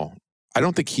original. I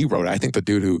don't think he wrote it. I think the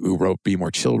dude who wrote Be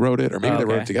More Chill wrote it, or maybe they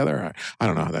wrote it together. I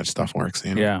don't know how that stuff works.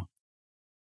 You know? Yeah.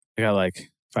 I got like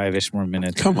 5-ish more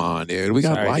minutes. Come on, dude. We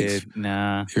got life. Dude.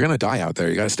 Nah. You're going to die out there.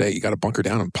 You got to stay. You got to bunker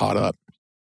down and pot up.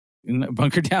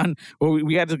 Bunker down. Well,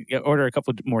 we got to order a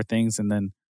couple more things and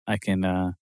then I can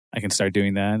start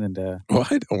doing that. And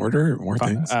what? Order more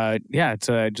things? Yeah, it's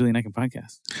Julie Niken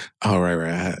podcast. Oh,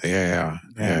 right.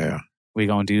 Yeah. We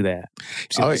gonna do that.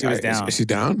 She was down. Is she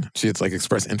down? She's like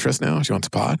expressed interest now? She wants to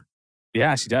pod?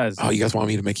 Yeah, she does. Oh, you guys want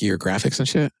me to make you your graphics and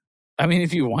shit? I mean,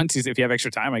 if you want to, if you have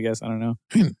extra time, I guess. I don't know.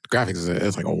 I mean, graphics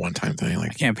is like a one-time thing.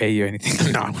 Like I can't pay you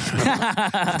anything. No.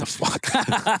 What the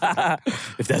fuck?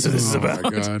 If that's what this is about.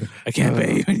 Oh, my God. I can't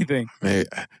pay you anything.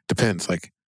 Depends. Like,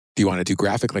 do you want to do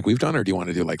graphic like we've done, or do you want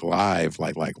to do like live,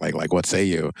 like what say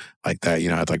you, like that? You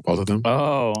know, it's like both of them.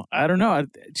 Oh, I don't know.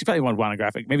 She probably would want a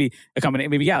graphic. Maybe a company.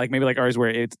 Maybe like ours, where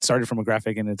it started from a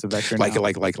graphic and it's a vector. Like there's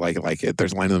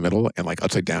a line in the middle, and like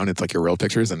upside down, it's like your real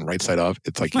pictures, and right side up,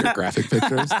 it's like your graphic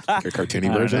pictures, like your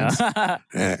cartoony versions,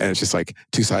 and it's just like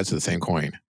two sides to the same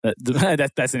coin. That's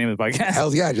the name of the podcast.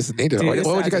 Hell yeah, I just named it. Dude,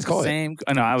 what would you guys call it?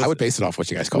 I would base it off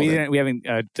what you guys call it. We haven't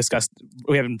discussed.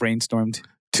 We haven't brainstormed.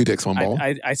 Two dicks, one ball.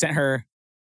 I sent her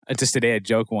just today a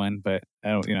joke one, but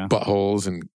I don't, buttholes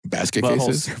and basket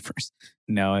cases. Surfers.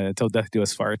 No, until death do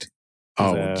us fart.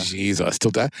 Oh Jesus!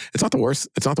 Till death. It's not the worst.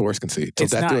 It's not the worst conceit. Till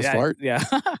death do us fart. Yeah,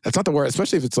 that's not the worst.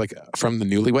 Especially if it's like from the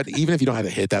newlywed. Even if you don't have to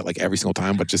hit that like every single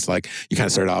time, but just like you kind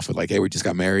of start off with like, hey, we just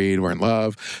got married, we're in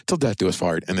love. Till death do us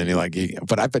fart, and then you're like,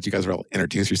 but I bet you guys will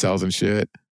introduce yourselves and shit.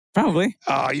 Probably.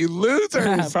 Oh, you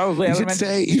losers! Probably. You should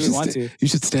stay. You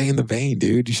should stay in the vein,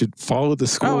 dude. You should follow the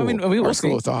school. Oh, I mean, we'll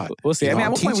school of thought. We'll see. I mean,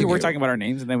 at one point we were talking about our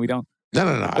names, and then we don't. No.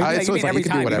 You mean every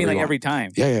time? You mean like every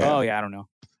time? Yeah. Oh, yeah. I don't know.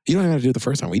 You don't even have to do it the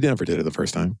first time. We never did it the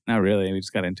first time. Not really. We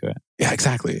just got into it. Yeah,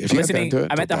 exactly. If I'm you got into it,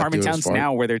 I'm at the Harmontown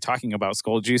now where they're talking about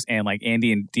Skull Juice and like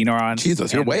Andy and Dino are on.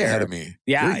 Jesus, you're way ahead of me.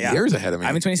 Yeah, you're years ahead of me.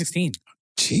 I'm in 2016.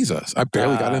 Jesus, I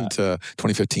barely got into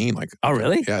 2015. Like, oh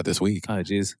really? Yeah, this week. Oh,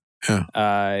 jeez.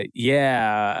 Yeah.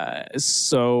 Yeah.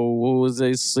 So what was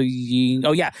I saying?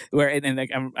 Oh yeah, where and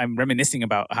like I'm reminiscing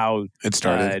about how it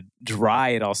started. Dry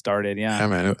it all started. Yeah. Yeah,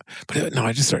 man.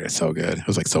 I just started so good. It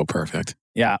was like so perfect.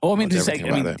 Yeah. Oh, I mean, just like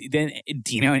then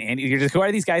Dino and Andy. You're just, who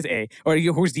are these guys?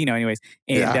 Who's Dino, anyways?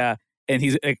 And and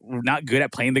he's like not good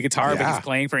at playing the guitar, but he's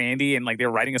playing for Andy, and like they're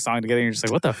writing a song together. And you're just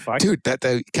like, what the fuck, dude? That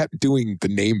they kept doing the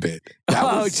name bit. That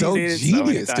was so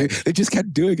genius, dude. They just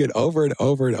kept doing it over and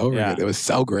over and over again. It was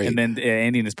so great. And then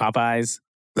Andy and his Popeyes.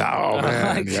 Oh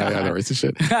man, yeah, the racist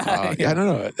shit. Yeah,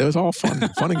 no, it was all fun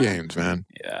and games, man.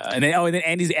 Yeah, and then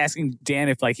Andy's asking Dan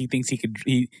if like he thinks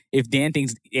if Dan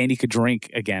thinks Andy could drink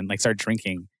again, like start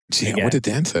drinking. Gee, what did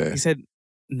Dan say? He said,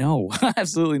 no,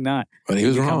 absolutely not. But he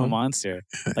was wrong. A monster.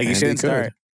 Like you shouldn't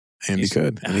start. And he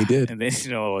could, and he did. And then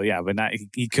but not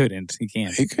he couldn't. He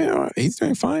can't. He can't. He's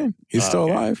doing fine. He's still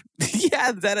alive.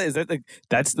 Yeah, that's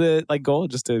the like goal,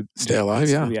 just to stay alive.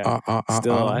 Yeah,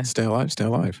 still alive. Stay alive. Stay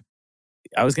alive.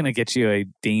 I was gonna get you a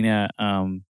Dana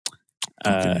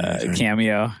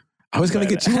cameo. I was going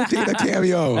to get you a Dana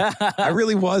cameo. I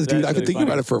really was, dude. I've been thinking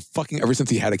about it for ever since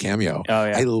he had a cameo. Oh,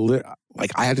 yeah.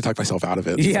 I had to talk myself out of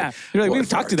it. Yeah. You're like, we've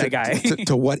talked to that guy.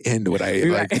 To what end would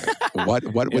I, what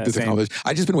would this accomplish?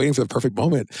 I just been waiting for the perfect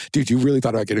moment. Dude, you really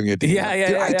thought about getting me a Dana.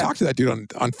 Yeah. I talked to that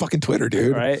dude on fucking Twitter,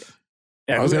 dude. Right.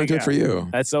 Yeah, I was going to do it for you.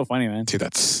 That's so funny, man. Dude,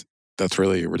 that's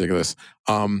really ridiculous.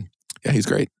 Yeah, he's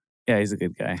great. Yeah, he's a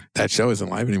good guy. That show isn't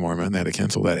live anymore, man. They had to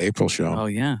cancel that April show. Oh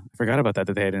yeah, I forgot about that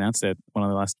they had announced it one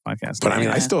of the last podcasts. But I mean,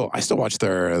 I still watch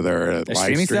their live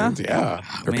streams. Stuff? Yeah,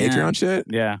 their Patreon shit.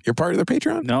 Yeah, you're part of their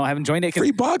Patreon. No, I haven't joined it.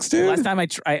 $3, dude. Last time I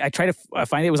tried to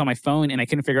find it was on my phone, and I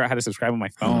couldn't figure out how to subscribe on my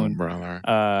phone. Oh,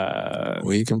 brother,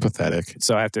 weak and pathetic.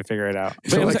 So I have to figure it out.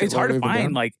 But it's hard to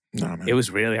find. Like, no, man. It was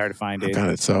really hard to find. Dude. I got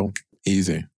it so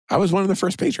easy. I was one of the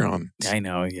first Patreons. I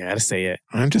know. You had to say it.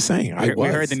 I'm just saying. We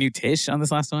heard the new Tish on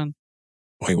this last one.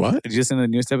 Wait, what? Did you listen to the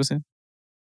newest episode?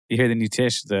 You hear the new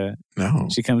Tish? No.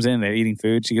 She comes in, they're eating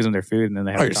food. She gives them their food, and then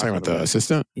they have. Oh, you're talking about the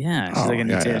assistant? Yeah, she's like a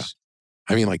new Tish.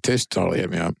 Yeah. I mean, like Tish totally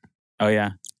hit me up. Oh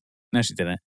yeah, no, she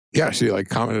didn't. Yeah, she like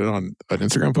commented on an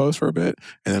Instagram post for a bit,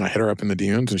 and then I hit her up in the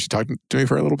DMs, and she talked to me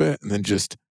for a little bit, and then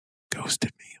just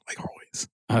ghosted me like always.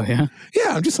 Oh yeah.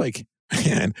 Yeah, I'm just like,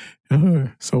 man,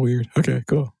 so weird. Okay,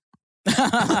 cool.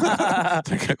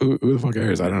 Like, who the fuck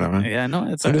cares? I don't know, man. Yeah, no,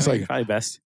 it's just like probably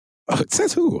best. Oh, it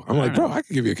says who? I'm like, bro, I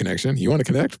could give you a connection. You want to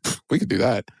connect? We could do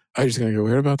that. I just gonna get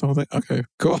weird about the whole thing. Okay,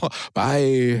 cool. Bye.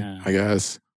 Yeah. I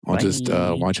guess I'll just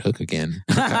watch Hook again.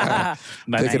 Pick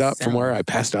it up from where I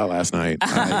passed out last night.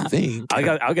 I think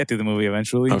I'll get through the movie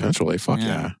eventually. Eventually, fuck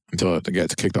yeah. Until it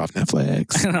gets kicked off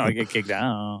Netflix. I don't know. I get kicked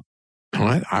out.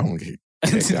 I won't get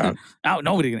kicked out. Ain't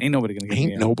nobody gonna kick me out.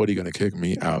 Ain't nobody gonna kick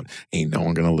me out. Ain't no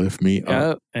one gonna lift me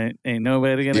up. Ain't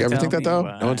nobody gonna. Do you ever think that though?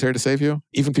 No one's here to save you.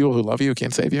 Even people who love you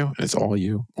can't save you. And it's all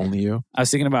you, only you. I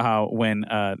was thinking about how when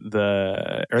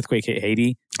the earthquake hit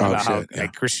Haiti, about how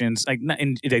like Christians, like not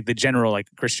in like the general like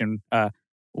Christian, there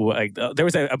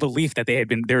was a belief that they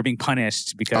were being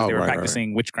punished because they were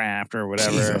practicing witchcraft or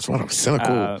whatever. Jesus, what a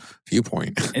cynical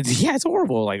viewpoint. It's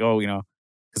horrible. Like,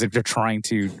 because they're trying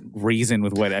to reason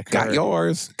with what occurred. Got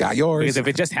yours. Because if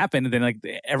it just happened, then like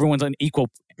everyone's unequal.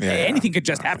 Yeah, anything could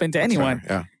just happen to anyone.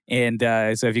 Fair, yeah.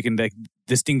 And so if you can like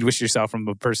distinguish yourself from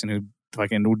a person who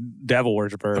fucking devil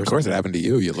worshiper. Of course, it happened to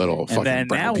you, you little fucking.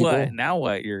 And then now people. what? Now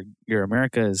what? Your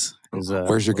America is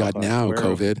where's your God now,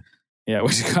 COVID? Yeah,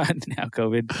 where's your God now,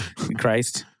 COVID?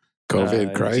 Christ.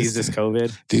 COVID, Christ. Jesus,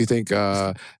 COVID. Do you think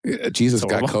Jesus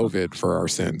got COVID for our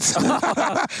sins?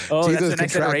 Oh, Jesus, that's the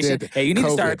next generation. Hey, you need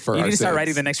to start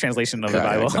writing the next translation of the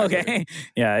Bible. Exactly. Okay.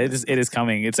 Yeah, it is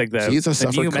coming. It's like Jesus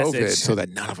suffered new COVID so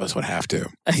that none of us would have to.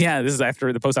 Yeah, this is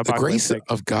after the post-apocalypse. The grace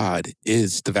of God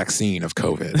is the vaccine of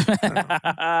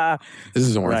COVID. This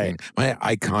isn't working. Right.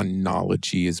 My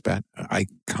iconology is bad.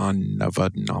 Icon of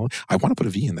a knowledge. I want to put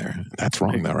a V in there. That's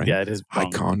wrong though, right? Yeah, it is wrong.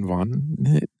 Icon von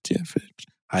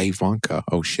Ivanka.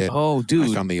 Oh shit. Oh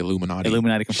dude. I found the Illuminati.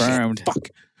 Illuminati confirmed. Shit, fuck.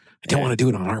 I don't want to do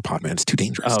it on our pod, man. It's too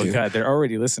dangerous. Oh god, they're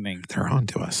already listening. They're on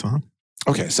to us, huh?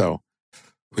 Okay, so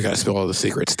we got to spill all the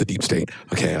secrets. The deep state.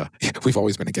 Okay, we've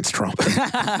always been against Trump.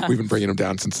 We've been bringing him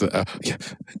down since the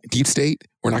deep state.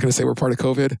 We're not going to say we're part of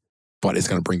COVID, but it's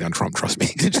going to bring down Trump. Trust me.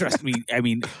 Trust me. I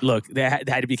mean, look, there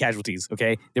had to be casualties.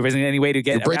 Okay, there wasn't any way to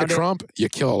get. You break a Trump, you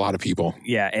kill a lot of people.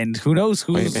 Yeah, and who knows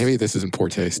who? Maybe this is in poor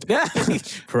taste.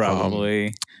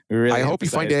 Probably. Really I hope you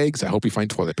find eggs. I hope you find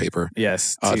toilet paper.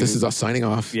 Yes. This is us signing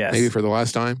off. Yes. Maybe for the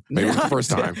last time. Maybe for the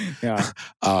first time. Yeah.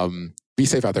 Be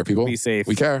safe out there, people. Be safe.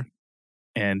 We care.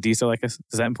 And do you still like us?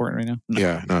 Is that important right now?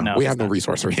 Yeah, no. We have no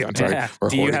resource for you. I'm sorry. We're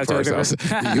Do you have for ourselves.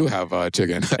 Do you have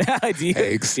chicken? Eggs?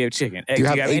 Do you have chicken? Do you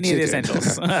have any chicken? of the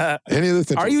essentials? Any of the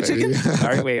essentials? Are you chicken?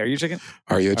 Are you chicken?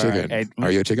 Are you a chicken? Right.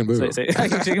 Are you a chicken boo? Are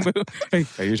you a chicken boo?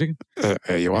 Are you a chicken?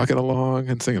 Are you walking along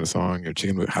and singing a song? You're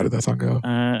chicken boo. How did that song go?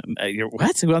 You're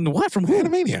what? On the what? From who?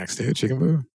 Animaniacs, dude. Chicken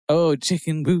boo. Oh,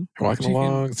 chicken boo. You're walking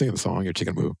along, singing the song. You're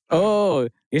chicken boo. Oh,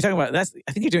 you're talking about that's.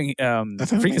 I think you're doing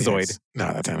Freakazoid.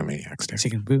 No, that's Animaniacs, dude.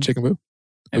 Chicken boo. Chicken boo.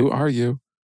 Who are you?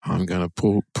 I'm gonna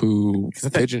poo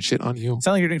pigeon shit on you.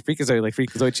 Sound like you're doing Freakazoid, like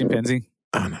Freakazoid chimpanzee.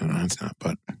 Oh no, it's not.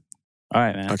 But all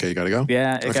right, man. Okay, you gotta go.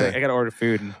 Yeah, I gotta order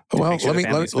food. Well, let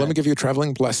me give you a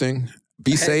traveling blessing.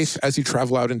 Be safe as you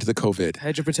travel out into the COVID.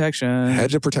 Hedge of protection.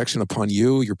 Hedge of protection upon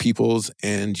you, your peoples,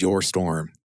 and your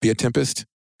storm. Be a tempest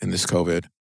in this COVID.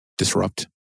 Disrupt,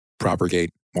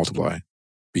 propagate, multiply.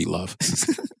 Be love.